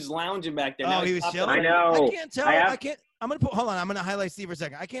lounging back there. Now he was chilling. I know. I can't tell. I can't. Hold on. I'm gonna highlight Steve for a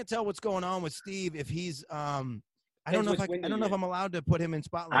second. I can't tell what's going on with Steve if he's I don't know if I'm allowed to put him in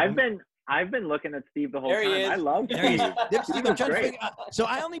spotlight. I've been looking at Steve the whole time. I love Steve. Steve, I'm trying to figure out. So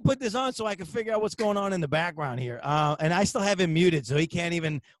I only put this on so I can figure out what's going on in the background here. And I still have him muted, so he can't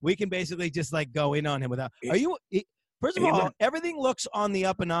even. We can basically just like go in on him without. Are you? First of all, everything looks on the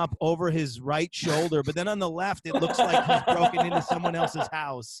up and up over his right shoulder, but then on the left, it looks like he's broken into someone else's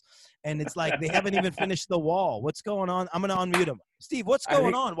house. And it's like they haven't even finished the wall. What's going on? I'm going to unmute him. Steve, what's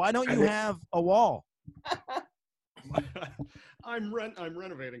going on? Why don't you have a wall? I'm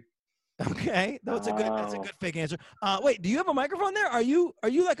renovating. Okay. That's a good fake answer. Wait, do you have a microphone there? Are you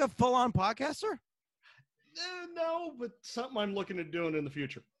like a full-on podcaster? No, but something I'm looking at doing in the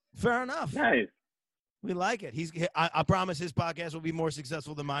future. Fair enough. Nice. We like it. I promise his podcast will be more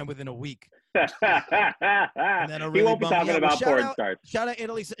successful than mine within a week. He won't be talking about porn stars. Shout out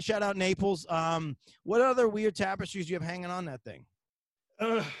Italy. Shout out Naples. What other weird tapestries do you have hanging on that thing?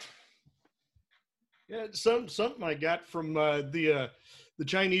 Yeah, something I got from the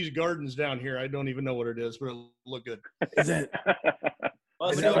Chinese gardens down here. I don't even know what it is, but it'll look good. Is it?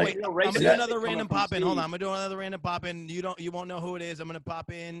 I'm gonna do another random pop in. Hold on, I'm gonna do another random pop in. You won't know who it is. I'm gonna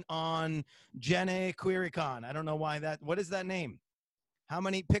pop in on Jenna QueryCon. I don't know why that. What is that name? How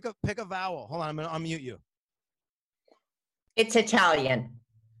many? Pick a vowel. Hold on, I'm gonna unmute you. It's Italian.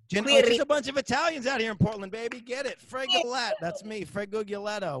 There's a bunch of Italians out here in Portland, baby. Get it, Fregolet. That's me,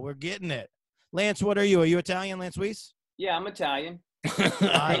 Fregoguletto. We're getting it. Lance, what are you? Are you Italian, Lance Weiss? Yeah, I'm Italian.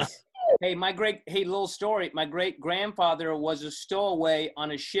 Nice. Little story. My great grandfather was a stowaway on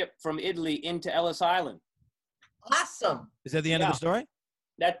a ship from Italy into Ellis Island. Awesome. Is that the end of the story?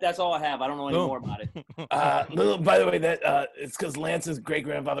 That's all I have. I don't know any more about it. By the way, that it's because Lance's great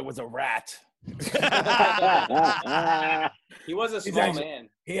grandfather was a rat. He was a small man.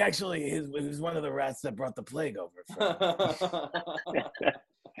 He was one of the rats that brought the plague over.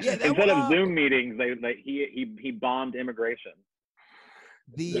 Instead of Zoom meetings, he bombed immigration.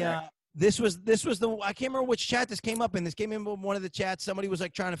 This was the I can't remember which chat this came up in. This came in one of the chats. Somebody was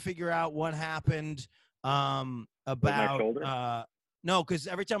like trying to figure out what happened about no, because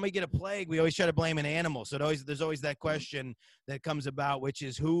every time we get a plague, we always try to blame an animal. So there's always that question that comes about, which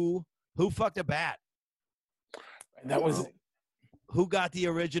is who fucked a bat? That was who got the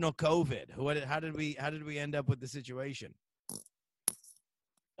original COVID? How did we end up with the situation?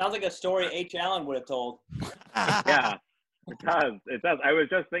 Sounds like a story H. Allen would have told. Yeah, it does. It does. I was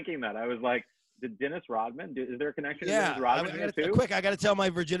just thinking that. I was like, did Dennis Rodman? Is there a connection to Dennis Rodman here too? Quick, I got to tell my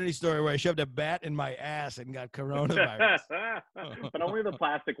virginity story where I shoved a bat in my ass and got coronavirus. But only the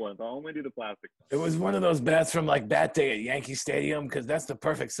plastic ones. I'll only do the plastic. It was one of those bats from like Bat Day at Yankee Stadium because that's the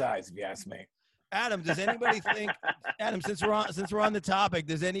perfect size, if you ask me. Adam, does anybody think? Adam, since we're on the topic,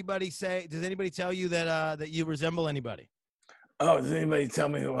 does anybody tell you that you resemble anybody? Oh, does anybody tell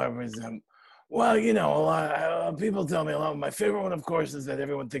me who I resemble? Well, you know, a lot of people tell me a lot. My favorite one, of course, is that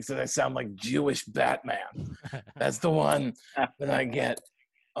everyone thinks that I sound like Jewish Batman. That's the one that I get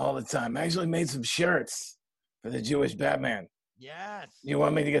all the time. I actually made some shirts for the Jewish Batman. Yes. You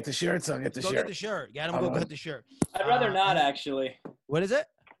want me to get the shirts? I'll get the shirt. Go get the shirt. Adam, go get the shirt. I'd rather not, actually. What is it?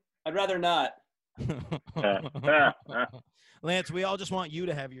 I'd rather not. Lance, we all just want you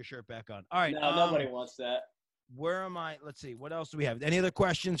to have your shirt back on. All right. No, nobody wants that. Where am I? Let's see. What else do we have? Any other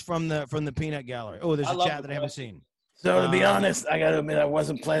questions from the peanut gallery? Oh, there's a chat that I haven't seen. So to be honest, I got to admit I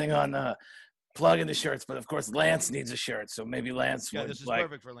wasn't planning on plugging the shirts, but of course Lance needs a shirt, so maybe Lance would this is like.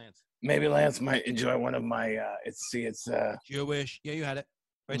 Perfect for Lance. Maybe Lance might enjoy one of my. It's Jewish. Yeah, you had it.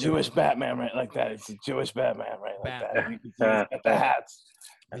 Right Jewish there. Batman, right like that. It's a Jewish Batman, right like that. And you can see the hats.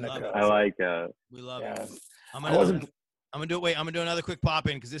 And I like it. We love it. I'm gonna do it. Wait, I'm gonna do another quick pop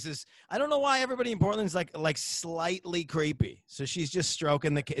in because this is. I don't know why everybody in Portland's like slightly creepy. So she's just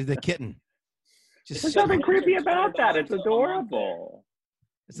stroking the kitten. There's nothing creepy about that. It's adorable.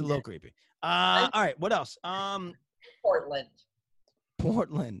 It's a little creepy. All right. What else? Portland.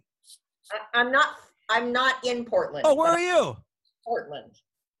 Portland. I'm not in Portland. Oh, where are you? Portland.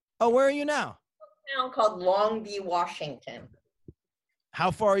 Oh, where are you now? A town called Longview, Washington.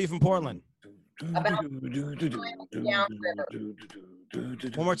 How far are you from Portland? About 60 miles downriver.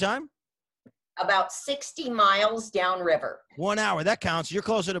 One more time? About 60 miles downriver. 1 hour. That counts. You're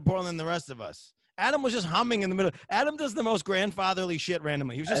closer to Portland than the rest of us. Adam was just humming in the middle. Adam does the most grandfatherly shit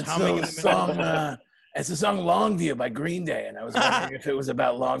randomly. He was just humming in the middle. It's the song Longview by Green Day, and I was wondering if it was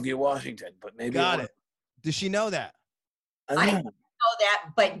about Longview, Washington, but maybe Got it. Does she know that? I didn't know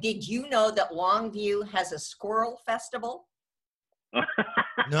that, but did you know that Longview has a squirrel festival?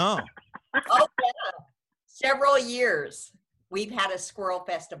 No. Oh, yeah. Several years we've had a squirrel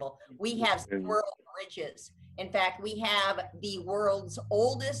festival. We have squirrel bridges. In fact, we have the world's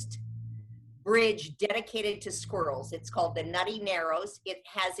oldest bridge dedicated to squirrels. It's called the Nutty Narrows. It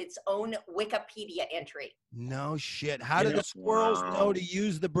has its own Wikipedia entry. No shit. How do the squirrels know to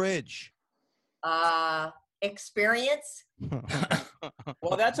use the bridge? Experience.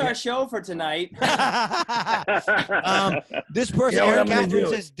 Well, that's our show for tonight. This person, Aaron Catherine,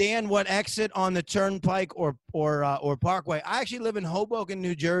 says, Dan, what exit on the Turnpike or Parkway? I actually live in Hoboken,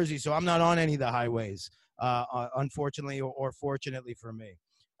 New Jersey, so I'm not on any of the highways, unfortunately or fortunately for me.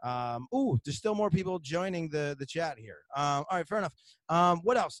 There's still more people joining the chat here. All right, fair enough.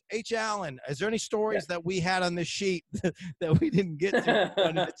 What else? H. Allen, is there any stories that we had on this sheet that we didn't get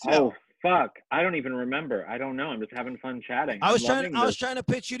to? Oh, fuck. I don't even remember. I don't know. I'm just having fun chatting. I was trying to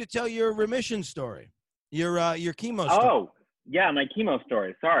pitch you to tell your remission story, your chemo story. Oh, yeah, my chemo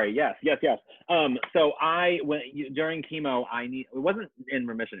story. Sorry. Yes. So during chemo, it wasn't in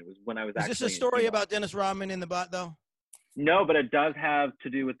remission. It was when I was actually. Is this a story about Dennis Rodman in the butt, though? No, but it does have to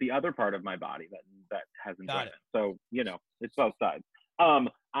do with the other part of my body that has enjoyment. So, it's both sides.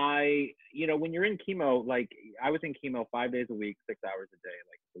 When you're in chemo, like I was in chemo 5 days a week, 6 hours a day,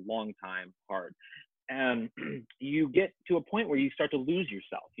 like it's a long time, hard. And you get to a point where you start to lose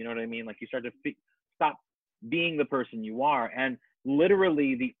yourself. You know what I mean? Like you start to stop being the person you are. And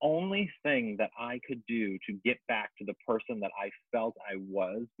literally the only thing that I could do to get back to the person that I felt I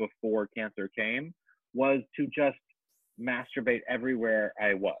was before cancer came was to just masturbate everywhere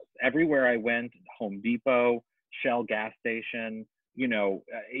I was. Everywhere I went, Home Depot, Shell gas station,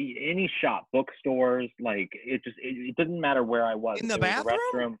 any shop, bookstores, like it didn't matter where I was. In the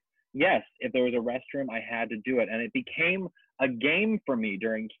bathroom? Yes, if there was a restroom, I had to do it. And it became a game for me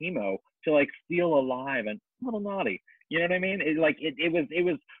during chemo to like feel alive and a little naughty. You know what I mean?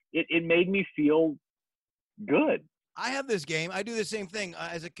 It made me feel good. I have this game. I do the same thing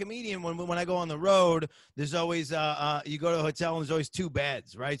as a comedian. When I go on the road, there's always you go to a hotel and there's always two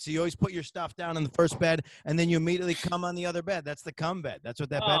beds, right? So you always put your stuff down in the first bed and then you immediately come on the other bed. That's the cum bed. That's what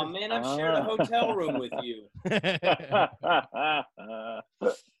that bed is. Oh man, I've shared a hotel room with you.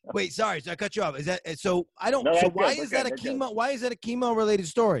 Wait, sorry, so I cut you off. Is that so? I don't. No, so why is that a chemo? Why is that a chemo related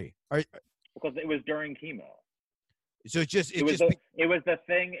story? Because it was during chemo. So it was the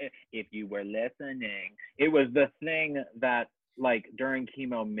thing. If you were listening, it was the thing that like during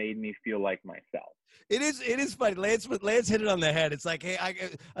chemo made me feel like myself. It is funny. Lance hit it on the head. It's like, hey,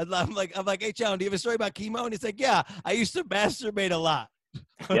 I'm like, hey, John, do you have a story about chemo? And he's like, yeah, I used to masturbate a lot.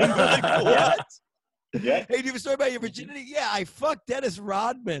 Yeah. Like, what? Yeah. Hey, do you have a story about your virginity? Yeah, I fucked Dennis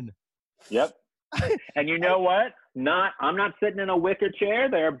Rodman. Yep. And you know what? I'm not sitting in a wicker chair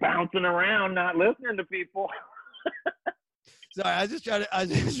there bouncing around, not listening to people. Sorry, I was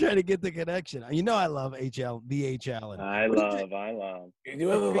just trying to get the connection. You know, I love the H. Allen. I love. You do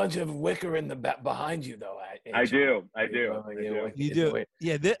have a bunch of wicker in the back behind you, though. I do. You do.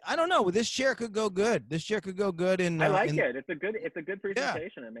 Yeah, I don't know. This chair could go good. And I like it. It's a good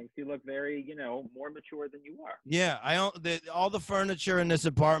presentation. Yeah. It makes you look very, more mature than you are. Yeah, all the furniture in this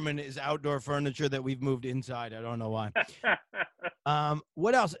apartment is outdoor furniture that we've moved inside. I don't know why.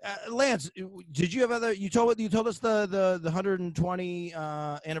 What else, Lance? Did you have other? You told us the 120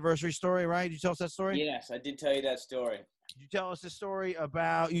 anniversary story, right? Did you tell us that story? Yes, I did tell you that story. Did you tell us the story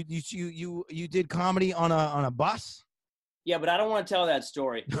about you did comedy on a bus? Yeah, but I don't want to tell that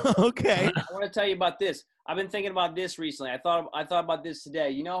story. Okay. I want to tell you about this. I've been thinking about this recently. I thought about this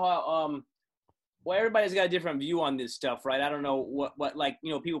today. You know how well, everybody's got a different view on this stuff, right? I don't know what like,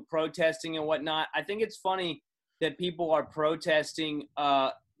 people protesting and whatnot. I think it's funny that people are protesting.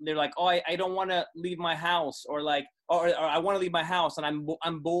 They're like, oh, I don't want to leave my house, or like, or I want to leave my house and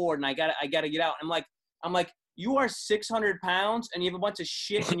I'm bored and I gotta get out. I'm like, you are 600 pounds and you have a bunch of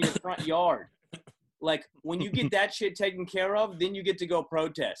shit in your front yard. Like, when you get that shit taken care of, then you get to go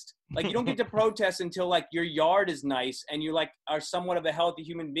protest. Like, you don't get to protest until, like, your yard is nice and you, like, are somewhat of a healthy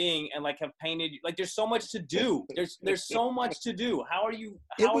human being and, like, have painted. Like, there's so much to do. There's so much to do. How are you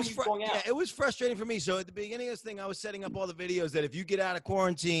going out? Yeah, it was frustrating for me. So at the beginning of this thing, I was setting up all the videos that if you get out of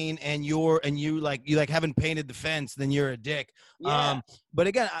quarantine and you haven't painted the fence, then you're a dick. Yeah. But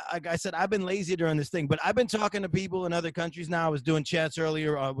again, like I said, I've been lazy during this thing, but I've been talking to people in other countries now. I was doing chats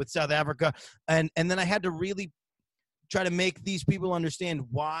earlier with South Africa, and then I had to really try to make these people understand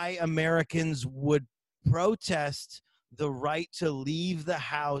why Americans would protest the right to leave the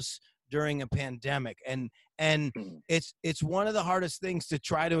house during a pandemic. And it's one of the hardest things to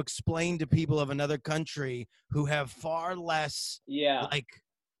try to explain to people of another country who have far less like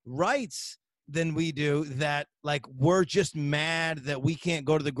rights than we do, that like we're just mad that we can't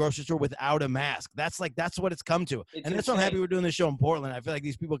go to the grocery store without a mask. That's what it's come to. And that's why I'm happy we're doing this show in Portland. I feel like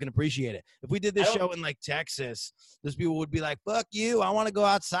these people can appreciate it. If we did this show in like Texas, those people would be like, fuck you, I want to go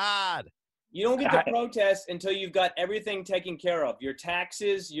outside. You don't get to protest until you've got everything taken care of. Your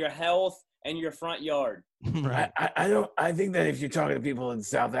taxes, your health, and your front yard. Right. I think that if you're talking to people in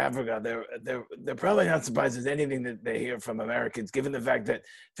South Africa, they're probably not surprised at anything that they hear from Americans, given the fact that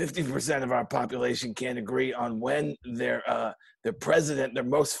 50% of our population can't agree on when their president, their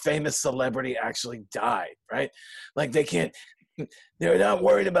most famous celebrity, actually died. Right? Like they're not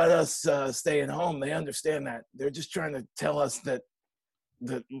worried about us staying home. They understand that. They're just trying to tell us that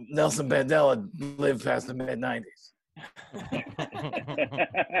Nelson Mandela lived past the mid-90s.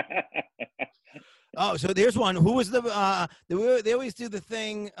 Oh, so there's one. Who was they always do the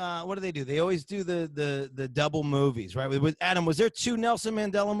thing. What do they do? They always do the double movies, right? With Adam, was there two Nelson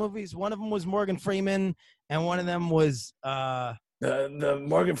Mandela movies? One of them was Morgan Freeman, and one of them was the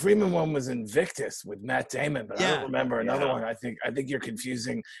Morgan Freeman one was Invictus with Matt Damon, but I don't remember another one. I think you're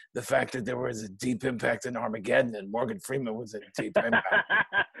confusing the fact that there was a Deep Impact in Armageddon, and Morgan Freeman was in Deep Impact.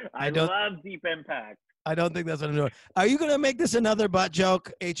 I love Deep Impact. I don't think that's what I'm doing. Are you going to make this another butt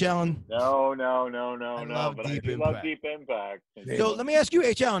joke, H. Allen? No. But I do love Deep Impact. So let me ask you,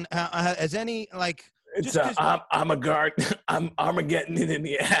 H. Allen, has any, like... It's I'm Armageddon it in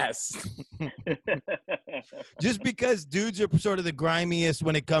the ass. Just because dudes are sort of the grimiest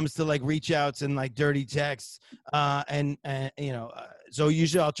when it comes to, like, reach outs and, like, dirty texts. So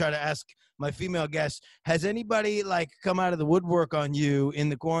usually I'll try to ask my female guests, has anybody like come out of the woodwork on you in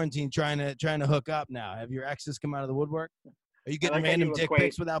the quarantine trying to hook up now? Have your exes come out of the woodwork? Are you getting random dick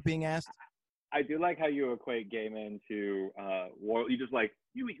pics without being asked? I do like how you equate gay men to you just like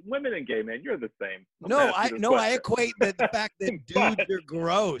women and gay men, you're the same. I equate the fact that dudes are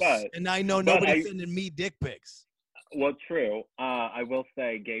gross, and I know nobody's sending me dick pics. Well, true. I will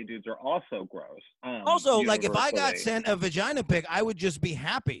say gay dudes are also gross. Also, like if I got sent a vagina pic, I would just be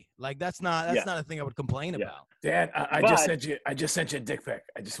happy. Like that's not a thing I would complain about. Dan, I just sent you a dick pic.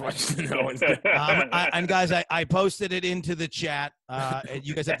 I just want you to know. And guys, I posted it into the chat. And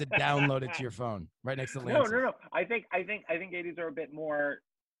you guys have to download it to your phone right next to Lance. No. I think gay dudes are a bit more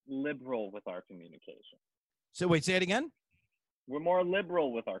liberal with our communication. So wait, say it again. We're more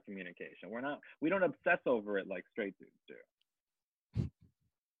liberal with our communication. We don't obsess over it like straight dudes do.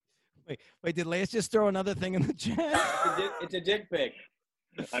 Wait, did Lance just throw another thing in the chat? It's a dick pic.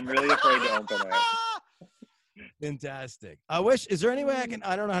 I'm really afraid to open it. Fantastic. Is there any way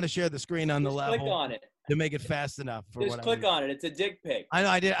I don't know how to share the screen on the Just level click on it. to make it fast enough for Just what click on it. It's a dick pic. I know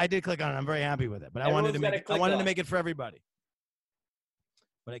I did click on it. I'm very happy with it, but I wanted to Everyone's make gotta click on make it for everybody.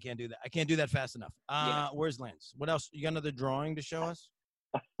 But I can't do that. I can't do that fast enough. Yeah. Where's Lance? What else? You got another drawing to show us?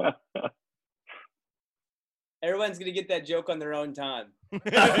 Everyone's gonna get that joke on their own time.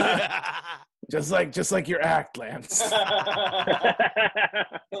 Just like your act, Lance.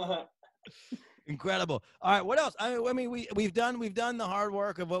 Incredible. All right, what else? I mean, we've done the hard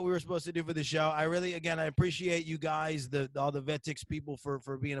work of what we were supposed to do for the show. I appreciate you guys, all the VetTix people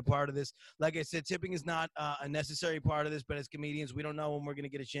for being a part of this. Like I said, tipping is not a necessary part of this, but as comedians, we don't know when we're going to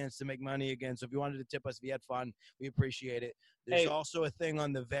get a chance to make money again. So if you wanted to tip us, if you had fun, we appreciate it. There's also a thing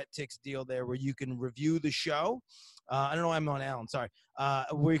on the VetTix deal there where you can review the show. I don't know why I'm on Alan. Sorry.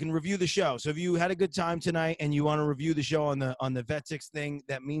 Where you can review the show. So if you had a good time tonight and you want to review the show on the VetTix thing,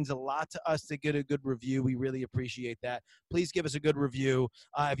 that means a lot to us to get a good review. We really appreciate that. Please give us a good review.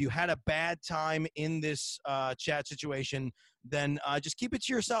 If you had a bad time in this chat situation, then just keep it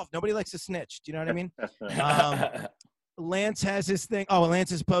to yourself. Nobody likes to snitch. Do you know what I mean? Lance has his thing. Oh,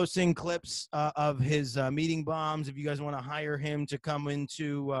 Lance is posting clips of his meeting bombs. If you guys want to hire him to come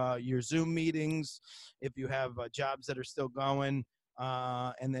into your Zoom meetings, if you have jobs that are still going,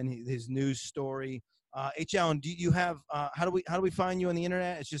 and then his news story. H. Allen, do you have? How do we find you on the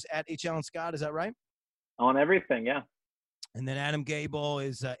internet? It's just at H. Allen Scott. Is that right? On everything, yeah. And then Adam Gable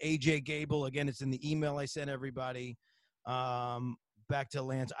is AJ Gable. Again, it's in the email I sent everybody. Back to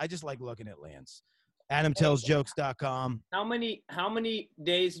Lance. I just like looking at Lance. AdamTellsJokes.com. How many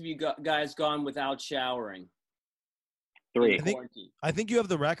days have you guys gone without showering? 3. I think you have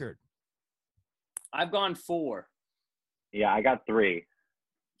the record. I've gone 4. Yeah, I got 3.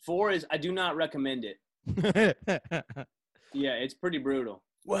 4 is I do not recommend it. Yeah, it's pretty brutal.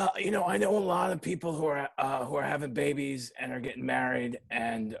 Well, I know a lot of people who are having babies and are getting married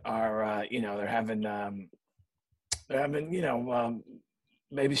and are they're having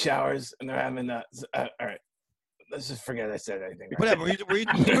baby showers and they're having all right. Let's just forget I said anything. Right? Whatever. Were you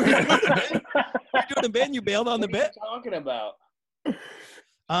doing the bit? You bailed on the bit? What are you talking about?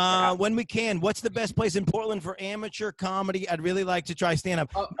 When we can, what's the best place in Portland for amateur comedy? I'd really like to try stand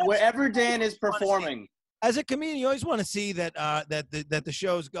up. Wherever Dan is performing. As a comedian, you always want to see that the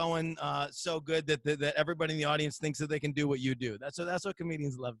show's going so good that everybody in the audience thinks that they can do what you do. That's what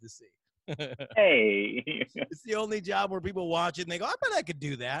comedians love to see. Hey, it's the only job where people watch it and they go, I bet I could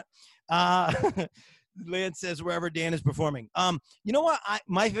do that. Lance says wherever Dan is performing. You know what?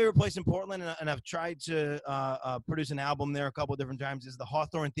 My favorite place in Portland, and I've tried to produce an album there a couple of different times, is the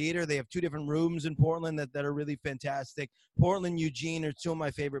Hawthorne Theater. They have 2 different rooms in Portland that are really fantastic. Portland, Eugene are 2 of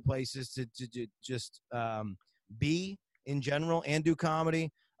my favorite places to just be in general and do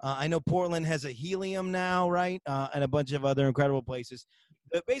comedy. I know Portland has a Helium now, right? And a bunch of other incredible places.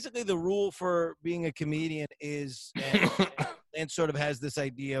 But basically, the rule for being a comedian is, and sort of has this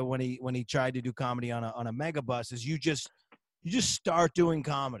idea when he tried to do comedy on a megabus, is you just start doing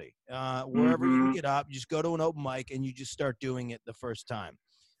comedy wherever you get up. You just go to an open mic and you just start doing it the first time.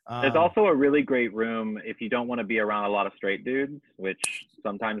 There's also a really great room if you don't want to be around a lot of straight dudes, which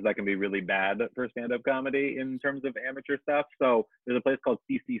sometimes that can be really bad for stand-up comedy in terms of amateur stuff. So there's a place called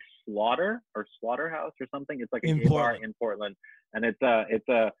CC Slaughter or Slaughterhouse or something. It's like a gay bar in Portland, and it's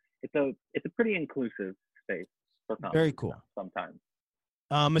a pretty inclusive space for comedy. Very cool. Sometimes.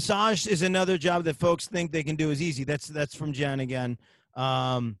 Massage is another job that folks think they can do as easy. That's from Jen again.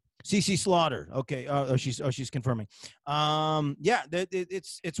 CC Slaughter. Okay. She's confirming. Yeah,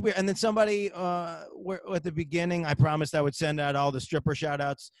 it's weird. And then somebody at the beginning, I promised I would send out all the stripper shout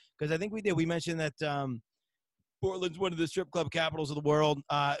outs because I think we did. We mentioned that Portland's one of the strip club capitals of the world.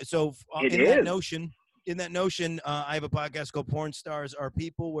 In that notion, I have a podcast called Porn Stars Are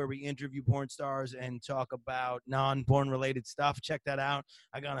People, where we interview porn stars and talk about non-porn related stuff. Check that out.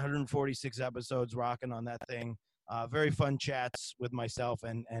 I got 146 episodes rocking on that thing. Very fun chats with myself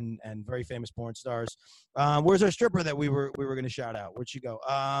and very famous porn stars. Where's our stripper that we were going to shout out? Where'd she go?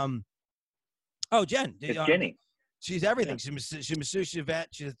 Jen. It's Jenny. She's everything. She's a masseuse, she's a vet,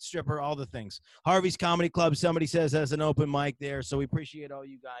 she's a stripper, all the things. Harvey's Comedy Club, somebody says, has an open mic there, so we appreciate all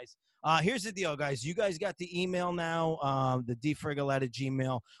you guys. Here's the deal, guys. You guys got the email now, the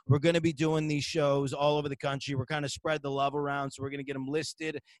dfrigolette@gmail. We're going to be doing these shows all over the country. We're kind of spread the love around, so we're going to get them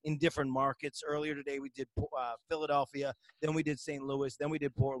listed in different markets. Earlier today, we did Philadelphia, then we did St. Louis, then we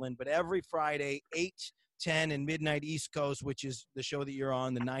did Portland. But every Friday, 8 10 and midnight East Coast, which is the show that you're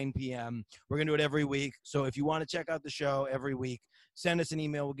on, the 9 p.m. We're going to do it every week. So if you want to check out the show every week, send us an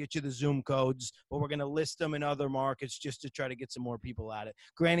email. We'll get you the Zoom codes, but we're going to list them in other markets just to try to get some more people at it.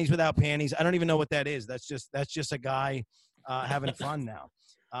 Grannies Without Panties. I don't even know what that is. That's just a guy having fun now.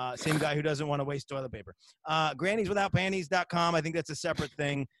 Same guy who doesn't want to waste toilet paper. GranniesWithoutPanties.com. I think that's a separate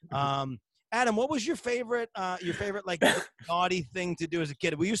thing. Adam, what was your favorite like naughty thing to do as a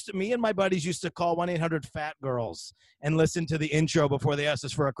kid? Me and my buddies used to call 1-800-FAT-GIRLS and listen to the intro before they asked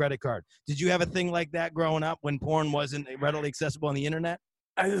us for a credit card. Did you have a thing like that growing up when porn wasn't readily accessible on the internet?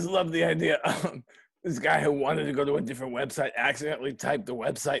 I just love the idea. This guy who wanted to go to a different website accidentally typed the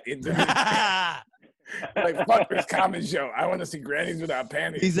website into like, fuck this comedy show. I want to see Grannies Without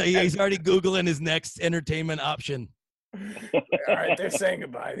Panties. He's already Googling his next entertainment option. All right, they're saying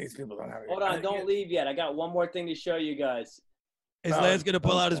goodbye. These people don't have. Hold on, don't leave yet. I got one more thing to show you guys. Is Lance gonna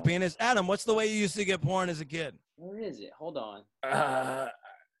pull out his penis? Adam, what's the way you used to get porn as a kid? Where is it? Hold on.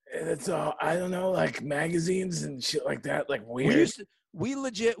 It's I don't know, like magazines and shit like that, like weird. We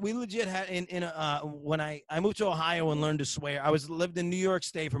legit had when I moved to Ohio and learned to swear. I lived in New York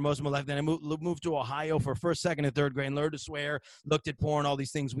State for most of my life. Then I moved to Ohio for first, second, and third grade and learned to swear, looked at porn, all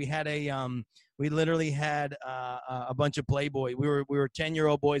these things. We had we literally had a bunch of Playboy. We were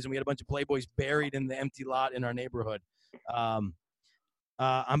 10-year-old boys, and we had a bunch of Playboys buried in the empty lot in our neighborhood. Lance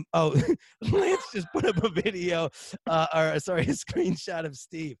just put up a video, a screenshot of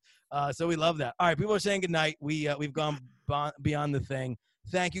Steve. So we love that. All right, people are saying goodnight. We've gone beyond the thing.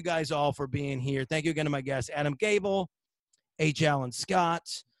 Thank you guys all for being here. Thank you again to my guests, Adam Gable, H. Alan Scott,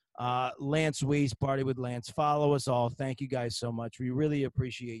 Lance Weiss, Party with Lance. Follow us all. Thank you guys so much. We really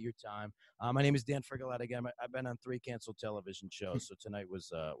appreciate your time. My name is Dan Frigolette. Again, I've been on 3 canceled television shows, so tonight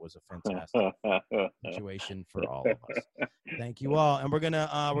was a fantastic situation for all of us. Thank you all, and we're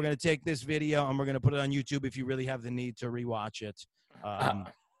gonna take this video and we're gonna put it on YouTube if you really have the need to rewatch it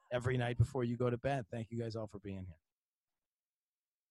every night before you go to bed. Thank you guys all for being here.